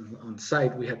on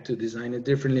site we had to design it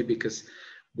differently because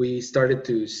we started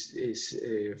to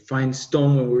find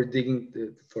stone when we were digging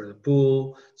for the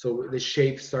pool. So the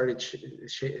shape started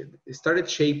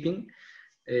shaping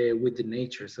with the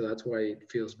nature. So that's why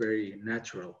it feels very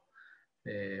natural,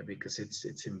 because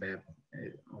it's embedded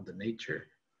on the nature.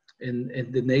 And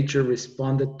the nature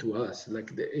responded to us,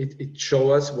 like it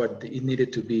showed us what it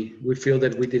needed to be. We feel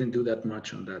that we didn't do that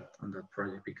much on that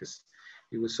project because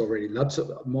it was already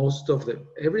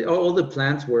all the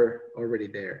plants were already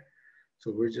there.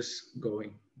 So we're just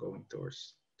going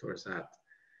towards that.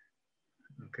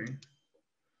 Okay.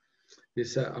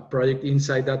 There's a project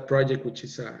inside that project, which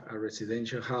is a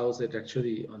residential house that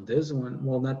actually on this one,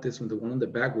 well, not this one, the one on the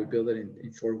back, we built it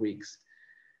in 4 weeks.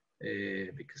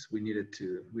 Because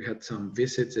we had some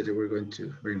visits that were going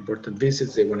to, very important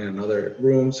visits. They wanted another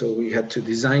room. So we had to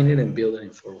design it and build it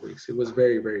in 4 weeks. It was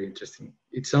very, very interesting.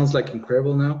 It sounds like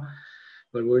incredible now,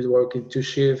 but we're working 2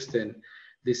 shifts and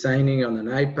designing on an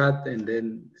iPad and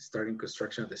then starting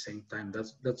construction at the same time.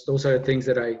 Those are the things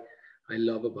that I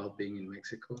love about being in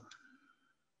Mexico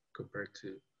compared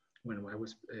to when I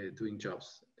was doing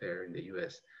jobs there in the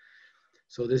US.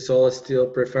 So this all is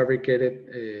still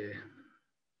prefabricated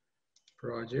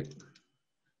project.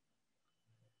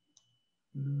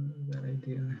 That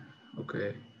idea.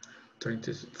 Okay, trying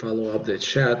to follow up the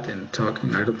chat and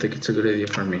talking. I don't think it's a good idea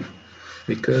for me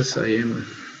because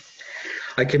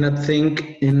I cannot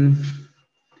think in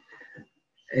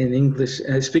English.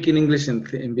 I speak in English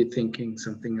and be thinking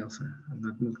something else. I'm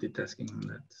not multitasking on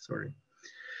that. Sorry.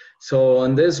 So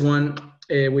on this one,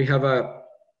 we have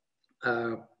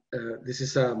this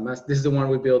is the one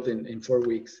we built in 4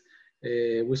 weeks.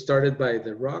 We started by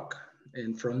the rock,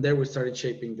 and from there we started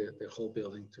shaping the whole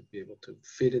building to be able to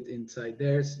fit it inside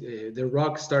there. The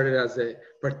rock started as a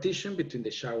partition between the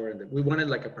shower and we wanted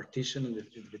like a partition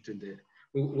between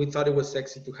we thought it was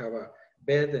sexy to have a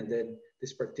bed and then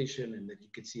this partition, and then you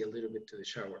could see a little bit to the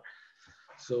shower.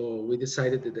 So we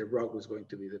decided that the rock was going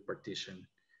to be the partition,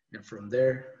 and from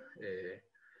there,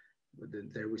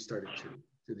 we started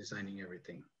to designing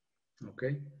everything.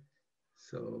 Okay,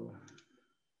 so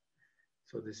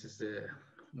this is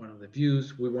one of the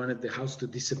views. We wanted the house to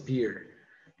disappear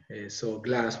So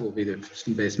glass will be the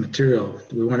best material.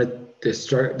 We wanted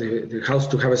the house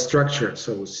to have a structure,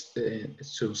 so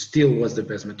steel was the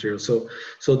best material. So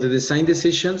the design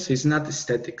decisions is not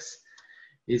aesthetics,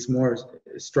 it's more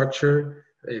structure,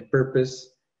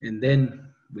 purpose, and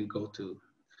then we go to,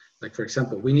 like for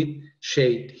example, we need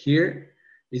shade here.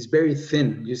 It's very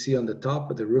thin. You see on the top,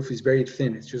 but the roof is very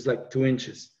thin. It's just like 2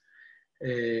 inches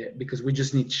because we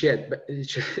just need shade.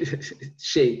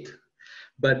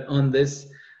 But on this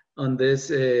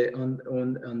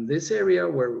area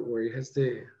where it has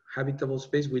the habitable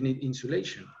space, we need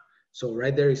insulation. So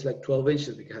right there is like 12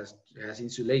 inches because it has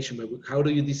insulation. But how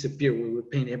do you disappear? We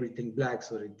would paint everything black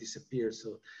so it disappears.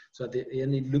 So at the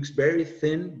end it looks very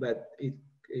thin, but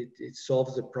it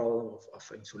solves the problem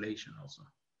of insulation also,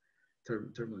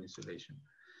 thermal insulation.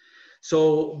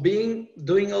 So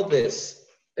doing all this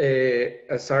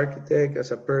as architect,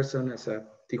 as a person, as a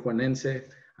Tijuanense,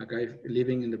 a guy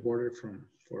living in the border for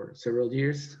several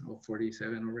years, or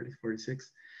 47 already,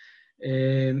 46.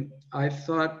 And I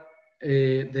thought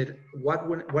that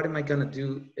what am I gonna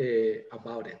do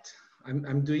about it?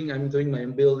 I'm doing my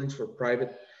own buildings for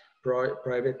private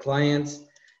clients.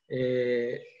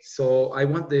 So I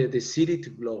want the city to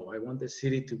grow. I want the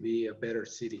city to be a better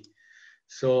city.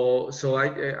 So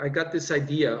I got this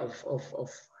idea of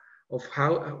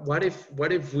how, what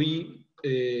if we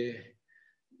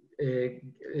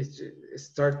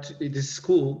start this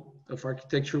school of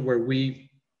architecture where we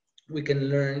can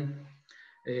learn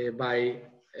by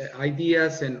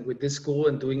ideas, and with this school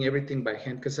and doing everything by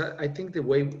hand, because I think the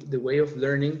way of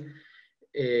learning,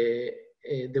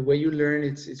 the way you learn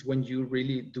is when you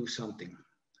really do something.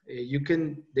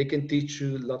 They can teach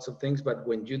you lots of things, but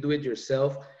when you do it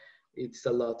yourself, it's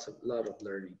a lot of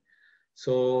learning.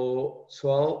 So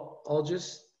I'll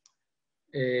just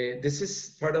this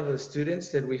is part of the students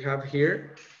that we have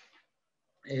here,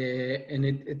 and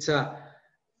it's a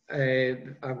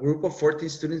group of 14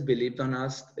 students believed on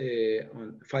us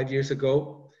 5 years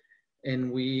ago,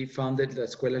 and we founded the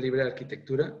Escuela Libre de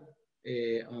Arquitectura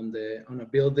on a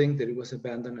building that it was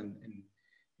abandoned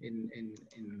in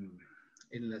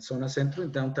La Zona Centro,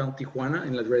 in downtown Tijuana,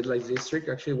 in the red light district,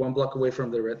 actually 1 block away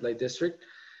from the red light district.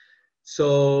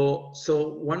 So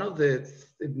one of the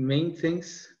main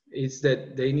things is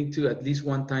that they need to, at least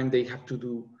one time, they have to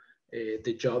do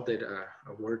the job that a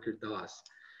worker does.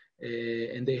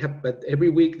 And but every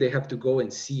week they have to go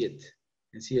and see it.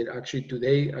 Actually,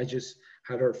 today I just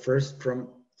had our first from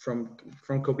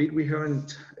COVID. We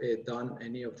haven't done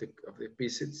any of the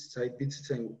visits, site visits,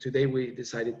 and today we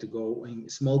decided to go in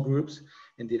small groups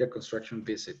and did a construction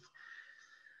visit.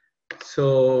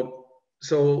 So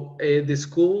the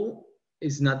school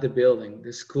is not the building.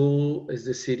 The school is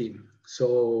the city.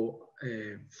 So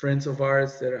friends of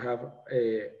ours that have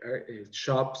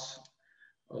shops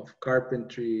of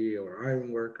carpentry or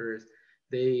iron workers,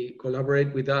 they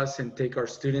collaborate with us and take our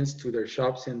students to their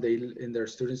shops, and their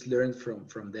students learn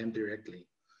from them directly.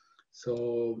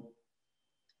 So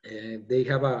they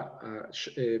have a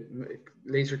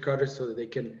laser cutter so that they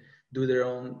can do their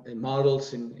own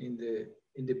models in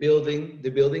the building.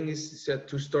 The building is a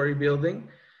 2-story building,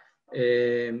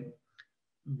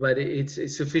 but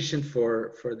it's sufficient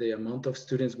for the amount of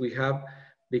students we have,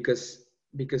 because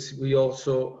we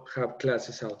also have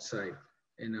classes outside,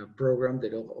 and a program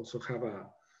that also have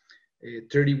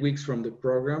 30 weeks from the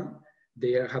program.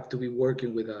 They have to be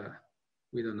working with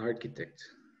an architect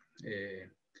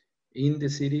in the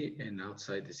city and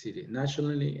outside the city,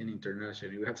 nationally and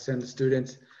internationally. We have sent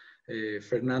students.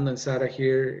 Fernando and Sarah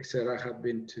here. Sarah have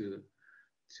been to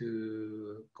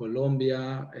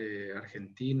Colombia,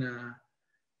 Argentina,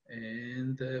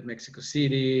 and Mexico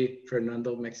City.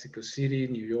 Fernando, Mexico City,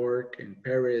 New York, and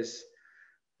Paris,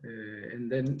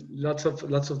 and then lots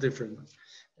of different ones.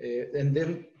 And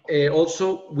then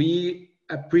also we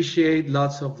appreciate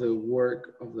lots of the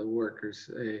work of the workers,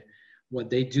 what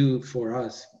they do for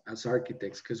us as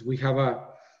architects, because we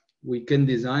can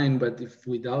design, but if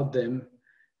without them,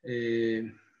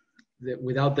 we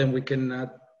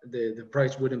cannot, the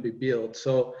price wouldn't be built.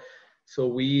 So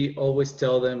we always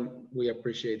tell them we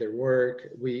appreciate their work.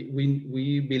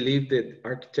 We believe that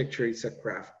architecture is a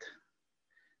craft.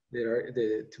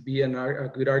 To be a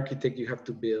good architect, you have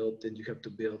to build, and you have to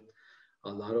build a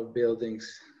lot of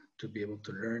buildings to be able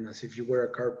to learn as if you were a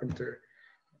carpenter,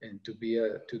 and to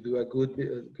do a good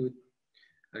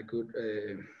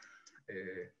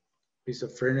piece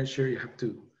of furniture, you have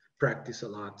to practice a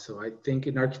lot. So I think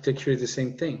in architecture is the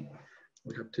same thing.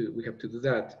 We have to do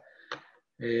that.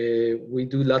 We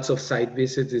do lots of site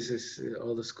visits. This is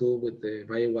all the school with the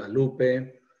Valle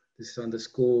Guadalupe. This is on the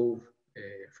school.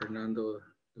 Fernando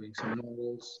doing some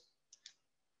models.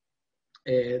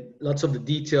 Lots of the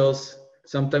details.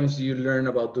 Sometimes you learn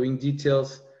about doing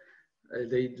details.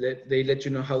 They let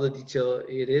you know how the detail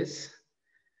it is,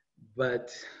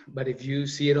 but if you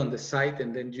see it on the site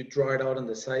and then you draw it out on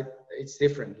the site, it's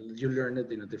different. You learn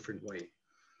it in a different way.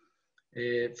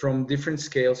 From different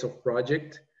scales of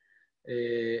project,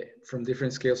 they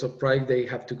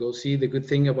have to go see. The good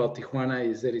thing about Tijuana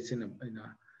is that it's in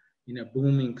a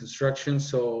booming construction,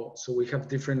 so we have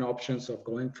different options of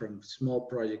going from small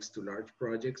projects to large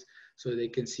projects, so they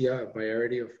can see a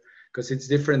variety of, because it's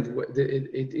different.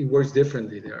 It works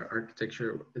differently.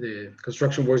 The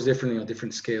construction works differently on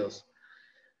different scales.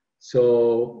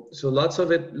 So lots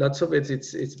of it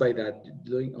it's by that,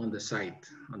 doing on the site,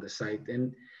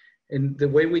 and the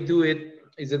way we do it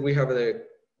is that we have the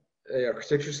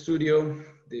architecture studio,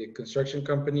 the construction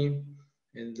company,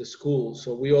 and the school.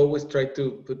 So we always try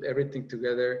to put everything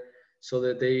together so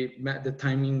that the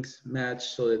timings match,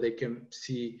 so that they can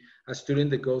see a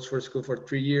student that goes for school for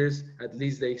 3 years, at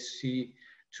least they see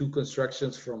 2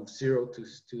 constructions from zero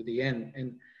to the end.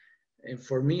 And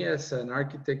for me, as an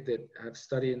architect that have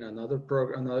studied in another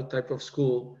type of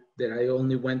school, that I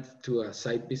only went to a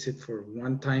site visit for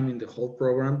 1 time in the whole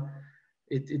program,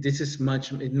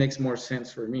 it makes more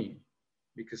sense for me,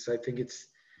 because I think it's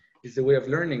the way of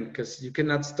learning, because you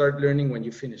cannot start learning when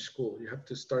you finish school. You have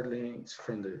to start learning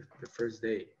from the first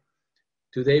day.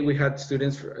 Today we had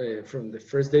students from the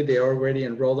first day. They are already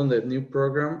enrolled in the new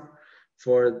program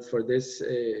for this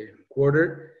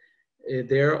quarter.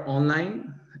 They're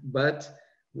online, but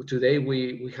today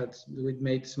we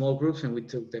made small groups and we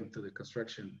took them to the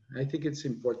construction. I think it's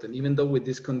important, even though with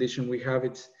this condition we have,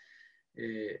 it's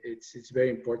very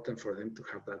important for them to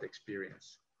have that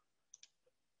experience.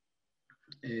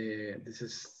 This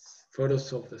is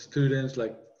photos of the students,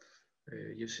 like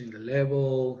using the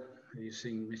level,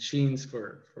 using machines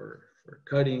for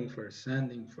cutting, for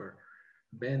sanding, for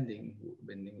bending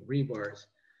rebars.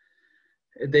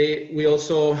 We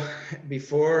also,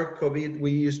 before COVID,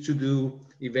 we used to do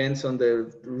events on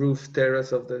the roof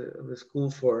terrace of the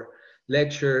school for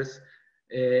lectures.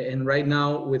 And right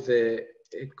now with the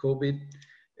COVID,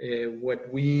 what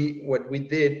we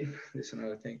did, this is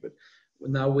another thing, but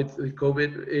now with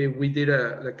COVID, we did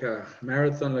a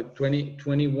marathon, like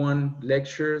 21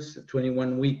 lectures,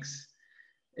 21 weeks.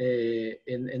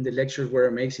 And the lectures were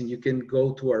amazing. You can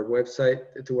go to our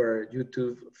website, to our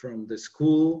YouTube from the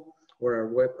school, or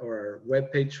our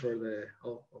web page for the,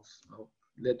 I'll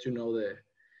let you know the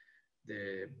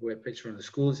web page from the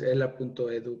school is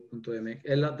ela.edu.mx,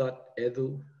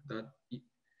 ela.edu.mx.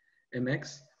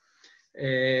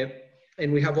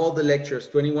 And we have all the lectures,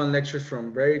 21 lectures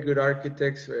from very good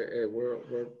architects,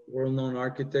 world-known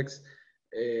architects,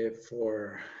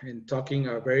 and talking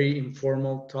very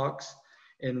informal talks.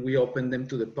 And we open them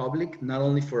to the public, not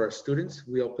only for our students,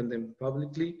 we open them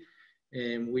publicly.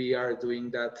 And we are doing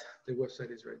that. The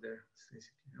website is right there.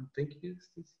 Thank you,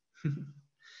 Stacey.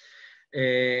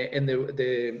 And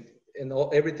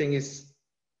everything is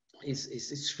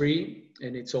free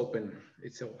and it's open.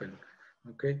 It's open.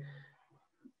 Okay.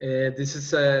 This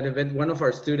is an event. One of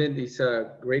our students is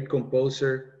a great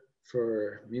composer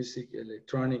for music,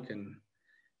 electronic, and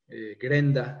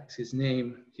Grenda is his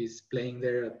name. He's playing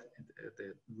there at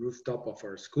the rooftop of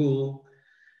our school.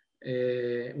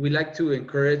 We like to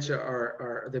encourage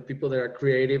the people that are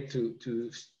creative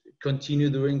to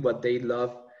continue doing what they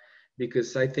love,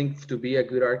 because I think to be a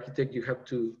good architect, you have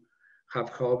to have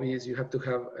hobbies, you have to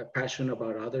have a passion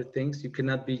about other things. You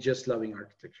cannot be just loving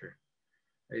architecture.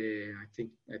 I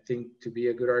think to be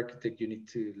a good architect, you need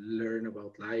to learn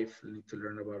about life, you need to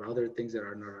learn about other things that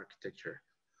are not architecture.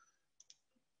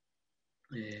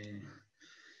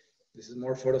 This is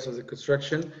more photos of the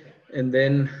construction. And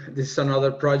then this is another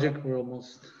project. We're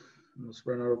almost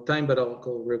run out of time, but I'll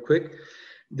go real quick.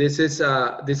 This is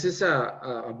a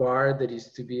bar that is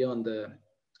to be on the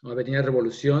Avenida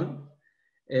Revolucion.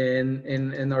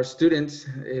 And our students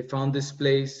found this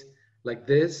place like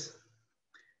this.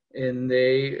 And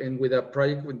with a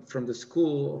project from the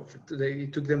school,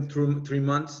 it took them through 3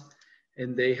 months,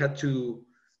 and they had to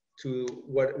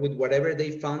with whatever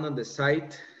they found on the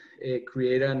site,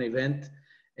 create an event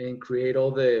and create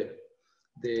all the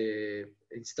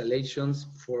installations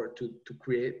to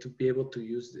be able to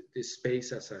use this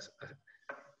space as a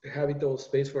habitable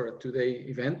space for a 2-day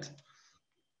event.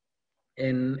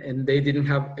 And they didn't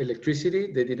have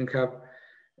electricity, they didn't have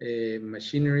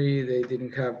machinery, they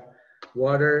didn't have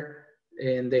water,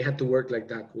 and they had to work like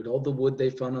that with all the wood they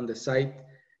found on the site.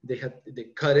 They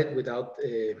cut it without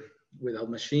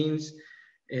machines,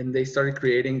 and they started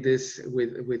creating this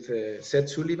with Seth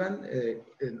Sullivan,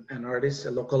 an artist,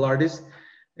 a local artist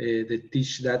that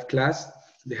teach that class.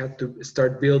 they had to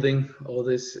start building all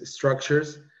these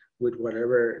structures with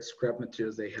whatever scrap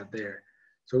materials they had there.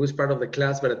 So it was part of the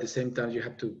class, but at the same time, you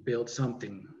have to build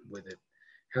something with it.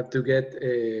 Have to get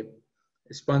a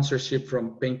sponsorship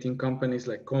from painting companies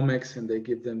like Comex, and they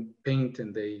give them paint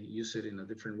and they use it in a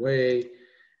different way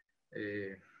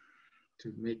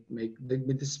to make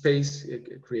the space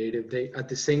creative. They, at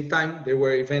the same time, there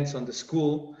were events on the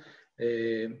school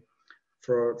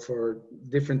for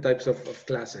different types of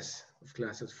classes,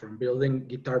 from building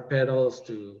guitar pedals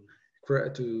to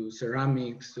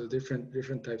ceramics, to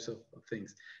different types of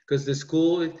things. Because the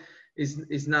school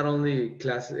is not only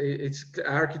class, it's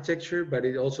architecture, but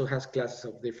it also has classes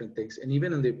of different things. And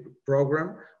even in the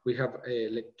program, we have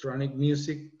electronic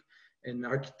music and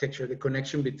architecture, the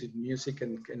connection between music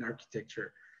and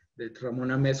architecture. That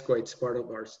Ramona Mezcua, it's part of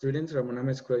our students. Ramona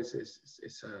Mezcua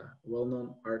is a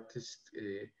well-known artist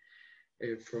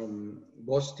from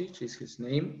Bostich, is his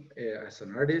name, as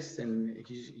an artist, and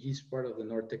he's part of the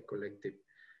Nortec collective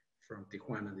from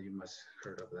Tijuana. You must have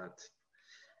heard of that.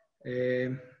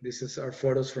 This is our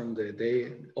photos from the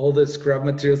day. All the scrap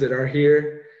materials that are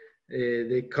here,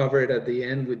 they cover it at the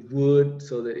end with wood,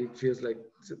 so that it feels like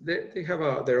they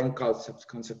have their own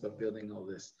concept of building all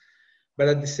this. But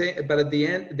at the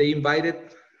end, they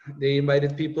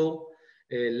invited people,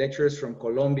 lecturers from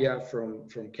Colombia, from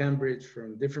Cambridge,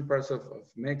 from different parts of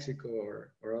Mexico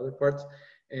or other parts,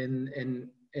 and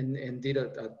did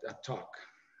a talk.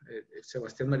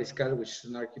 Sebastián Mariscal, which is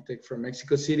an architect from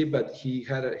Mexico City, but he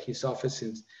had his office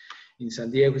in San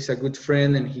Diego. He's a good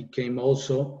friend, and he came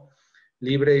also.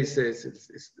 Libre is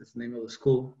the name of the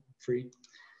school, free.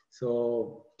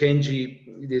 So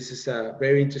Kenji, this is a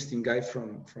very interesting guy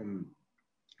from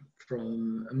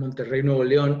Monterrey, Nuevo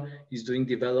León. He's doing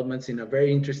developments in a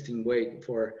very interesting way.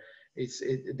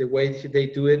 The way they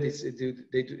do it is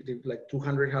they do like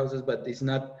 200 houses, but it's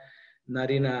not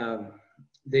in a,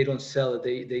 they don't sell it.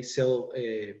 They sell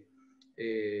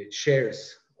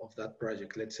shares of that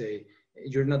project. Let's say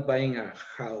you're not buying a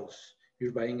house,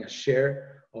 you're buying a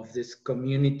share of this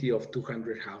community of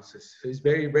 200 houses. So it's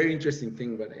very, very interesting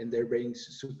thing, and they're being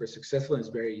super successful, and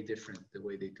it's very different the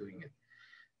way they're doing it.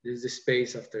 This is the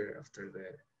space after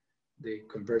they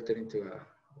converted into a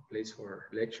place for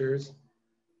lectures.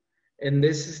 And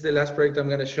this is the last project I'm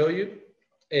going to show you.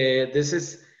 This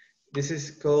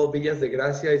is called Villas de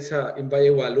Gracia. It's in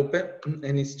Valle Guadalupe,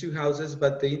 and it's 2 houses.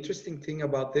 But the interesting thing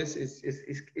about this is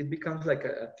it becomes like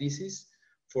a thesis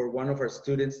for one of our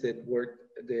students that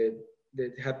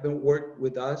have been worked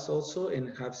with us also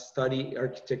and have studied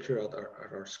architecture at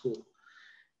our school.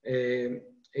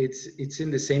 It's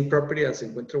in the same property as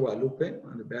Encuentro Guadalupe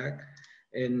on the back,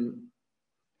 and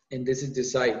this is the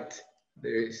site.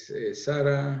 There is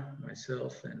Sara,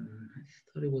 myself, and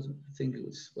I think it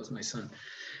was my son.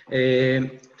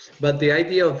 But the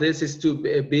idea of this is to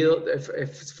build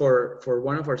for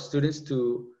one of our students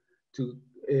to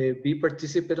be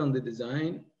participant on the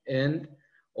design and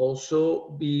also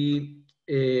be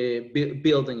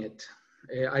building it.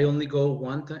 I only go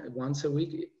once a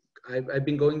week. I've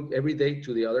been going every day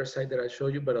to the other side that I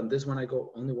showed you, but on this one I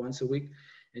go only once a week,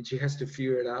 and she has to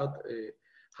figure it out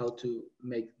how to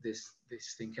make this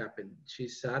thing happen.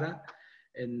 She's Sara,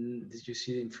 and as you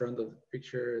see in front of the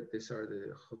picture, these are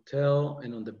the hotel,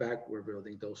 and on the back we're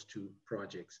building those 2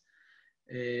 projects.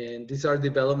 And these are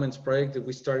developments projects that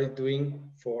we started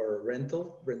doing for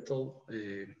rental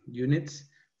units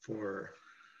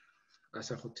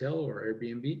as a hotel or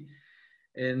Airbnb.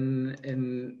 And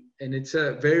it's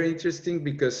very interesting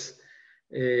because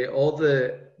we're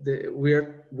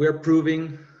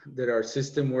proving that our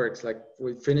system works. Like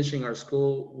with finishing our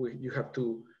school, you have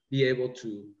to be able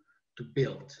to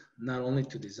build, not only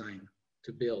to design,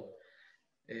 to build.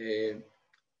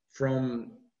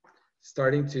 From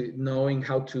starting to knowing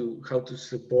how to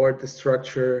support the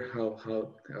structure, how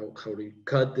to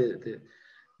cut the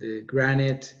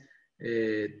granite,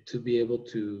 to be able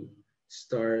to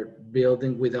start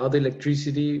building without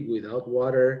electricity, without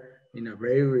water, in a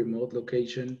very remote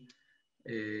location,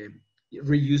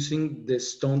 reusing the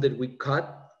stone that we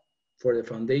cut for the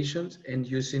foundations and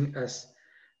using as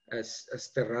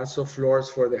terrazzo floors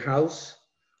for the house.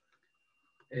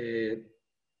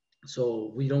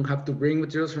 So we don't have to bring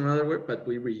materials from elsewhere, but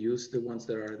we reuse the ones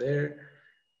that are there.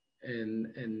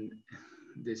 And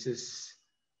this is,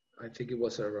 I think it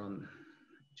was around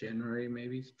January,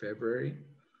 maybe February.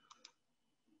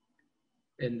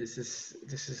 And this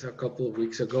is a couple of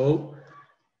weeks ago.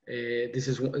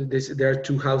 There are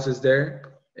 2 houses there,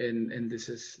 and this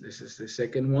is the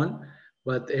second one.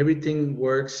 But everything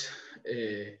works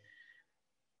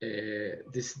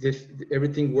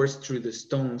everything works through the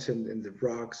stones and the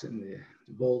rocks and the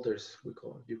boulders,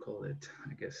 you call it,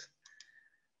 I guess.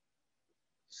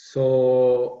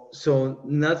 So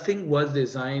nothing was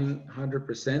designed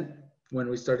 100% when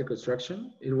we started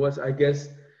construction. It was, I guess,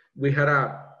 we had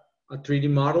a 3D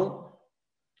model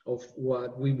of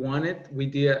what we wanted. We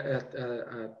did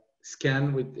a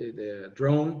scan with the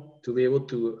drone to be able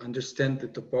to understand the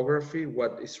topography,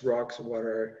 what is rocks, what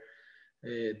are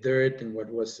dirt, and what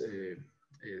was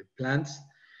plants.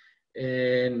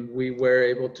 And we were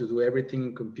able to do everything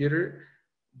in computer.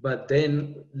 But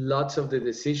then lots of the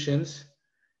decisions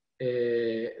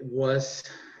was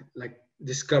like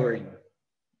discovering.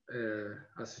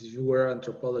 As you were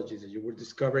anthropologists, you were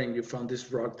discovering, you found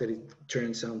this rock that it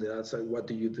turns on the outside. What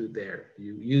do you do there? Do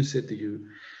you use it? Do you?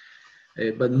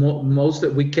 But most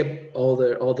we kept all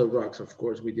the rocks. Of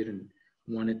course, we didn't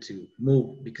want it to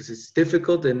move because it's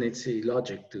difficult and it's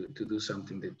illogic to do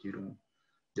something that you don't,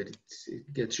 that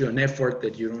it gets you an effort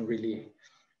that you don't really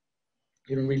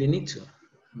need to.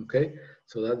 Okay,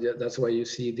 so that's why you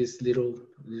see this little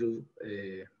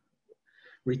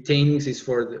retainings is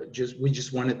for we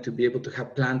just wanted to be able to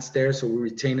have plants there, so we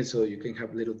retain it so you can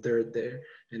have little dirt there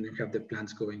and then have the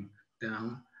plants going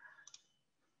down.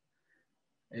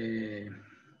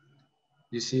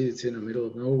 You see it's in the middle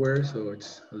of nowhere, so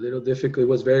it's a little difficult. It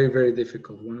was very, very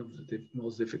difficult, one of the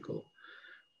most difficult.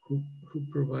 Who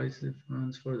provides the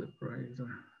funds for the project?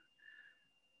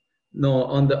 No,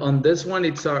 on this one,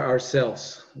 it's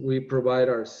ourselves. We provide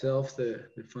ourselves the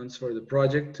funds for the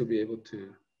project to be able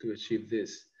to achieve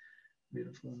this.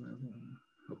 Beautiful.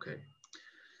 Okay.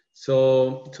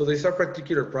 So these are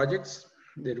particular projects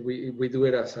that we do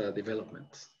it as a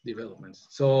developments.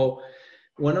 So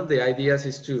one of the ideas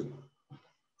is to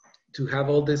have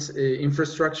all this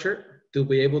infrastructure to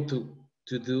be able to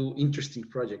do interesting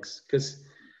projects, because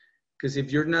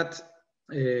if you're not,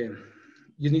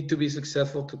 you need to be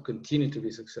successful to continue to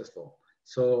be successful.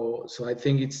 So I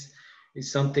think it's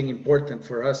something important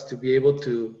for us to be able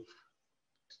to,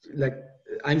 like,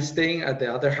 I'm staying at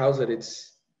the other house that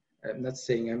I'm not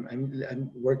saying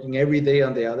I'm working every day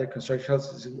on the other construction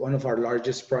house. It's one of our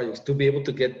largest projects, to be able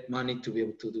to get money to be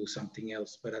able to do something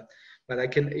else. But I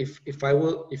can, if I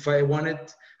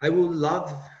wanted, I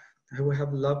would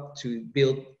have loved to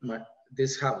build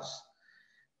this house,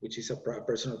 which is a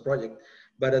personal project.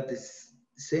 But at the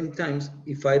same time,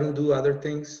 if I don't do other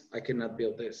things, I cannot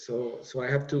build this. So I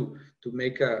have to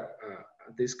make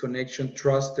this connection,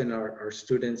 trust in our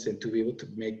students, and to be able to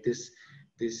make this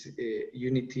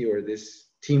unity or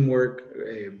this teamwork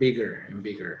bigger and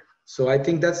bigger. So I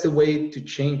think that's the way to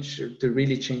change, to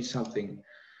really change something,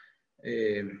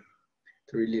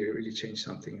 to really change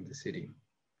something in the city,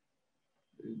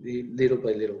 little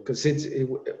by little. Because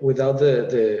without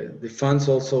the funds,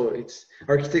 also it's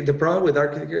the problem with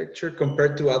architecture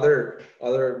compared to other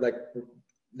like,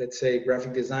 let's say,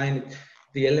 graphic design,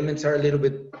 the elements are a little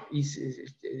bit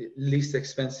least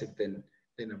expensive than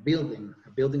a building. A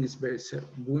building is very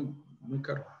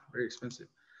expensive.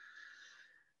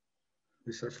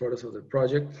 These are photos of the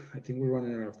project. I think we're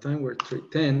running out of time. We're at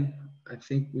 3:10. I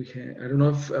think I don't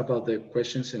know about the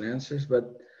questions and answers,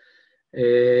 but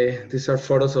these are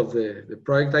photos of the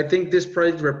project. I think this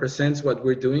project represents what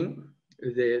we're doing,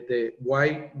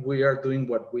 why we are doing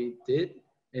what we did.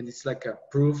 And it's like a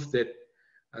proof that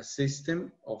a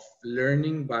system of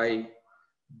learning by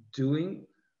doing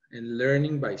and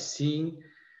learning by seeing,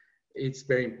 it's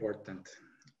very important.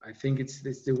 I think it's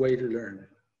the way to learn.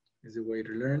 It's the way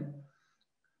to learn.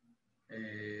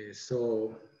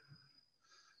 So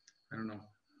I don't know.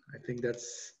 I think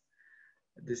this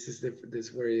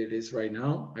is where it is right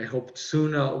now. I hope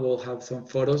soon we'll have some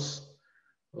photos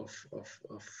of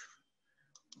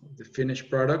the finished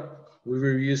product. We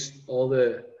reused all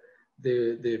the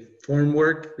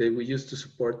formwork that we used to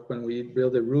support when we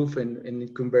built the roof, and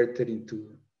it converted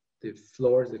into the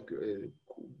floors, the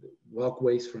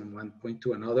walkways from one point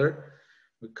to another.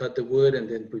 We cut the wood and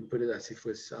then we put it as if it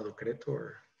was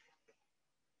adocreto.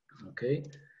 Okay,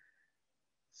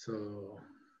 so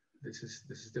this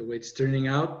is the way it's turning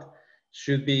out.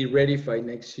 Should be ready by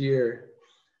next year,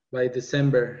 by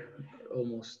December,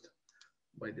 almost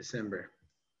by December.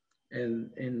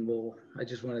 And I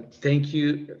just want to thank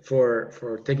you for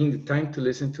taking the time to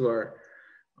listen to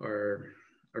our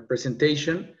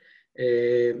presentation.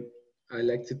 I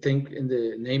like to thank in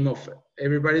the name of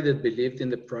everybody that believed in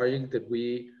the project that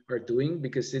we are doing,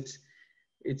 because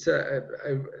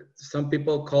some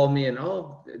people call me and,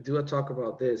 oh, do a talk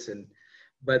about this,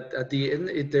 but at the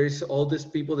end, there's all these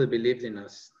people that believed in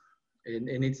us, and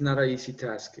it's not an easy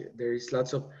task. There is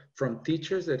lots from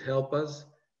teachers that help us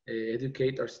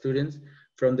educate our students,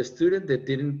 from the student that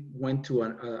didn't went to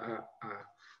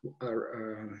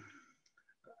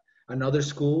another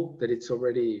school that it's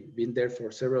already been there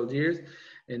for several years,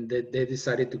 and that they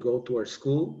decided to go to our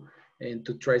school and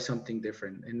to try something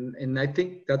different. And I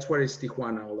think that's what is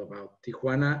Tijuana all about.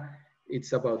 Tijuana,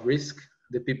 it's about risk.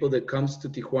 The people that comes to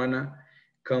Tijuana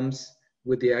comes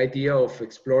with the idea of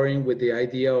exploring, with the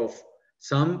idea of,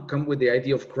 some come with the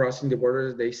idea of crossing the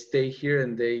border. They stay here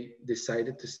and they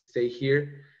decided to stay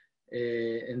here.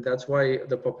 And that's why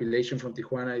the population from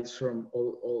Tijuana is from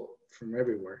from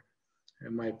everywhere.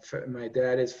 And my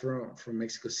dad is from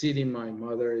Mexico City. My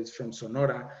mother is from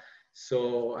Sonora.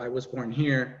 So I was born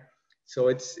here. So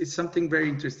it's something very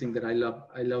interesting that I love.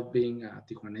 I love being a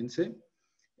Tijuanense.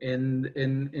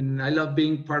 And I love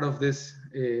being part of this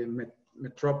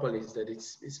metropolis that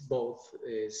it's both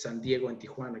San Diego and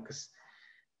Tijuana, because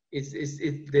it's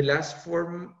the last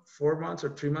four months or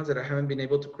 3 months that I haven't been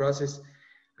able to cross is,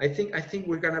 I think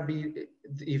we're gonna be,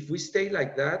 if we stay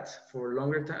like that for a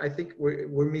longer time, I think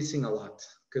we're missing a lot,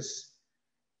 because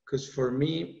for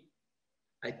me,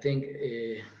 I think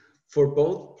for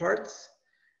both parts,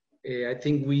 I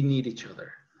think we need each other.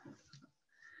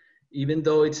 Even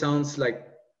though it sounds like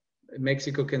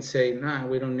Mexico can say, nah,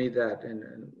 we don't need that.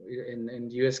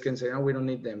 And US can say, no, we don't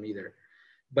need them either.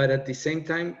 But at the same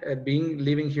time,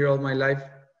 living here all my life,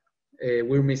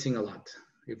 we're missing a lot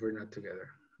if we're not together,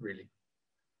 really.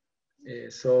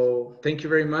 So thank you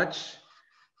very much.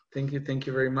 Thank you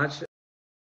very much.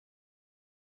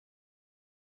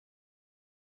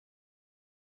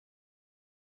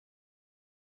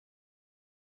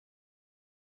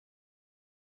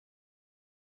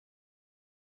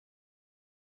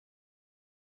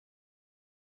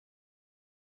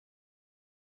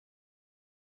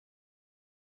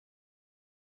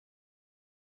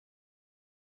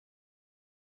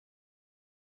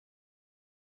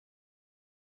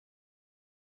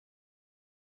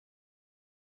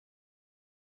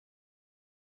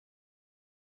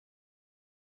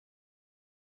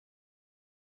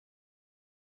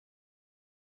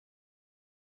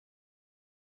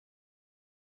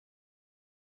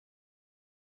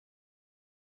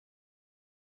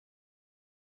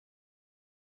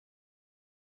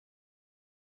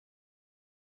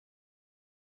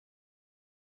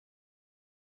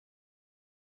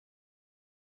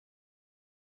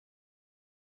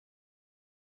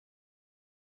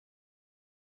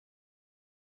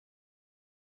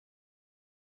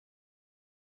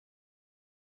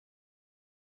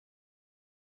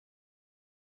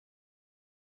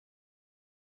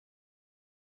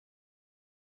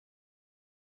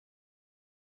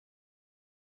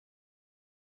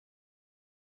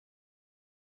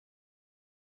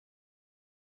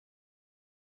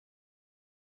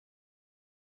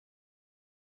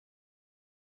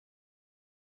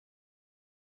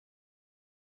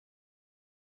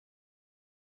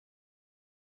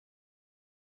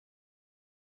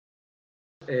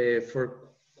 I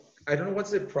don't know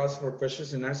what's the process for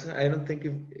questions and answers. I don't think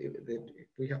if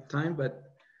we have time,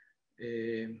 but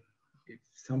if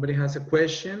somebody has a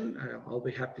question, I'll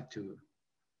be happy to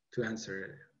answer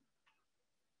it.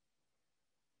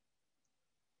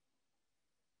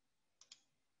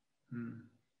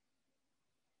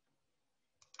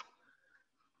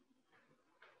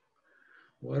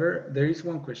 There is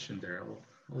one question there.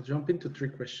 I'll jump into 3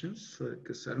 questions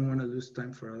because I don't want to lose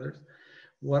time for others.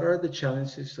 What are the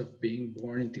challenges of being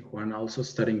born in Tijuana, also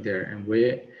studying there, and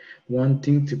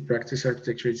wanting to practice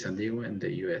architecture in San Diego and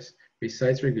the US,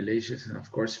 besides regulations and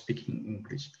of course speaking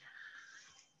English?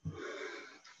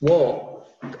 Well,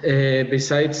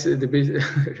 besides the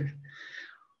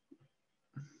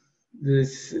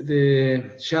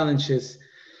challenges,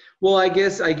 well, I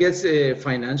guess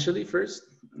financially first.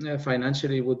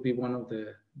 Financially would be one of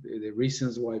the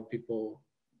reasons why people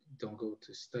don't go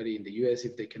to study in the US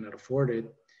if they cannot afford it.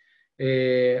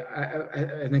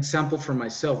 An example for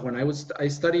myself, when I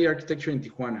studied architecture in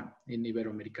Tijuana, in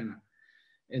Iberoamericana.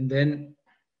 And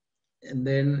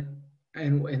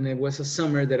it was a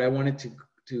summer that I wanted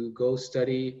to go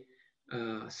study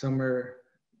summer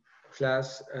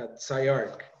class at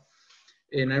SciArc.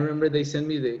 And I remember they sent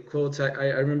me the quotes.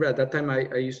 I remember at that time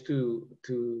I used to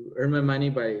earn my money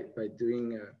by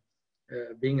doing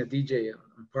being a DJ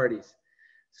on parties.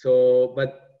 So,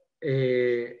 but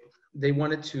they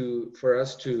wanted for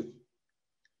us to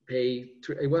pay.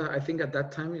 Well, I think at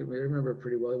that time I remember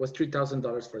pretty well. It was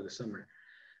 $3,000 for the summer.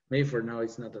 Maybe for now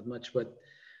it's not that much, but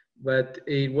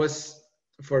it was,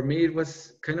 for me it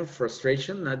was kind of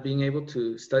frustration not being able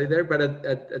to study there. But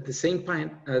at the same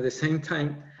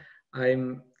time,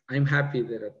 I'm happy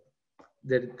that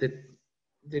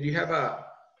you have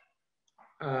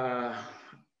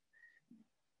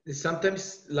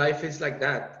sometimes life is like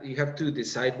that. You have to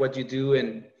decide what you do,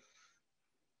 and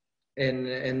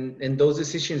those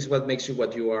decisions what makes you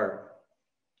what you are.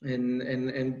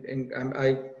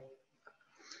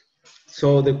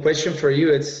 So the question for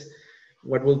you is,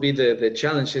 what will be the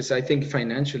challenges? I think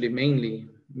financially, mainly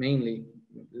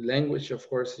language. Of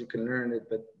course, you can learn it,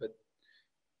 but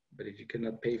if you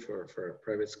cannot pay for a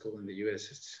private school in the U.S.,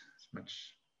 it's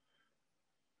much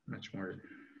more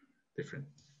different.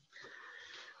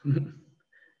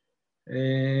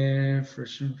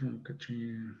 First from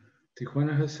Katrina.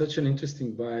 Tijuana has such an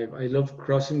interesting vibe. I love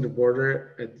crossing the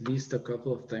border at least a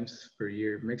couple of times per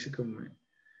year. Mexico,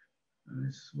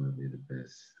 this will be the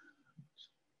best.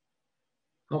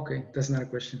 Okay, that's not a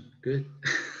question. Good.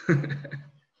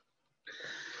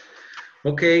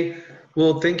 Okay,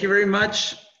 well, thank you very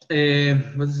much.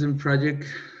 What's the project?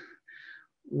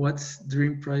 What's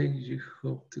dream project you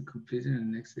hope to complete in the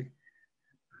next day?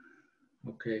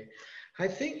 Okay, I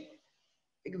think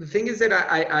the thing is that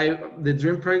the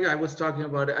dream project I was talking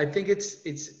about, I think it's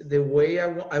the way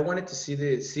I wanted to see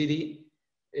the city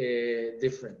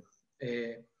different.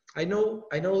 I know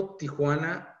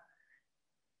Tijuana,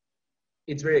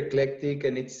 it's very eclectic,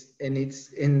 and it's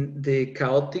in the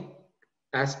chaotic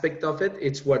aspect of it.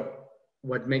 It's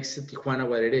what makes Tijuana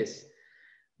what it is.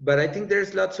 But I think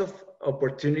there's lots of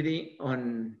opportunity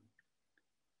and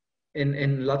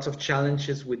lots of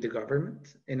challenges with the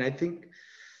government. And I think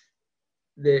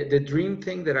the dream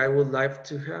thing that I would like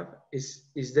to have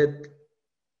is that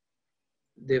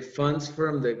the funds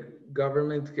from the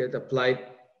government get applied.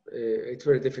 It's a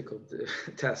very difficult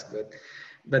task,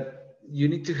 but you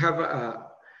need to have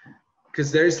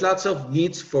because there is lots of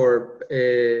needs for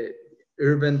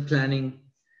urban planning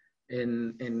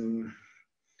and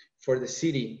for the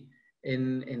city,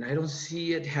 and I don't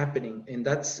see it happening. And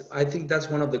I think that's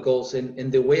one of the goals.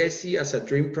 And the way I see as a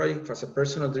dream project, as a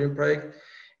personal dream project,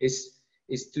 is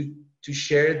to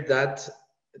share that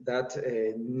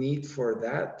need for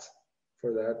that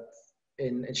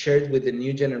and share it with the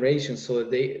new generation, so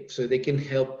they can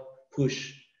help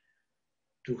push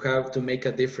to make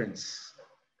a difference.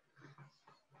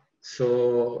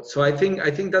 So I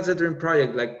think that's a dream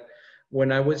project. Like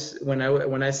when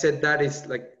I said that, is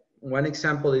like, one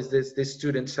example is this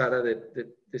student Sara that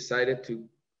decided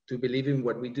to believe in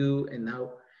what we do, and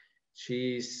now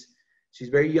she's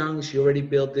very young. She already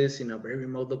built this in a very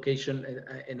remote location,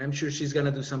 and I'm sure she's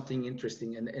gonna do something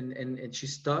interesting, and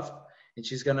she's tough, and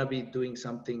she's gonna be doing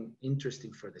something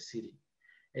interesting for the city.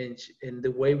 And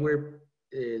the way we're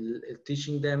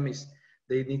teaching them is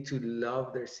they need to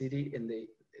love their city, and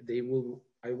they will.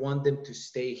 I want them to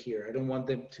stay here. I don't want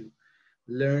them to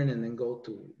learn and then go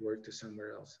to work to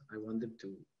somewhere else. I want them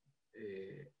to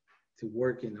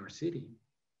work in our city.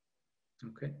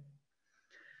 Okay.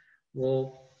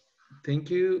 Well, thank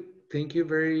you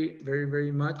very, very,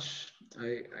 very much.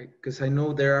 Because I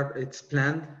know it's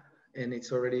planned, and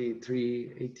it's already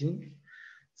 3:18.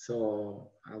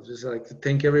 So I'll just like to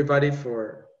thank everybody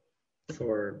for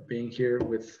being here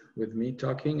with me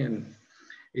talking. And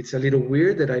it's a little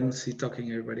weird that I don't see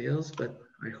talking everybody else, but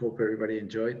I hope everybody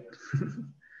enjoyed.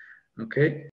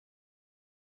 Okay.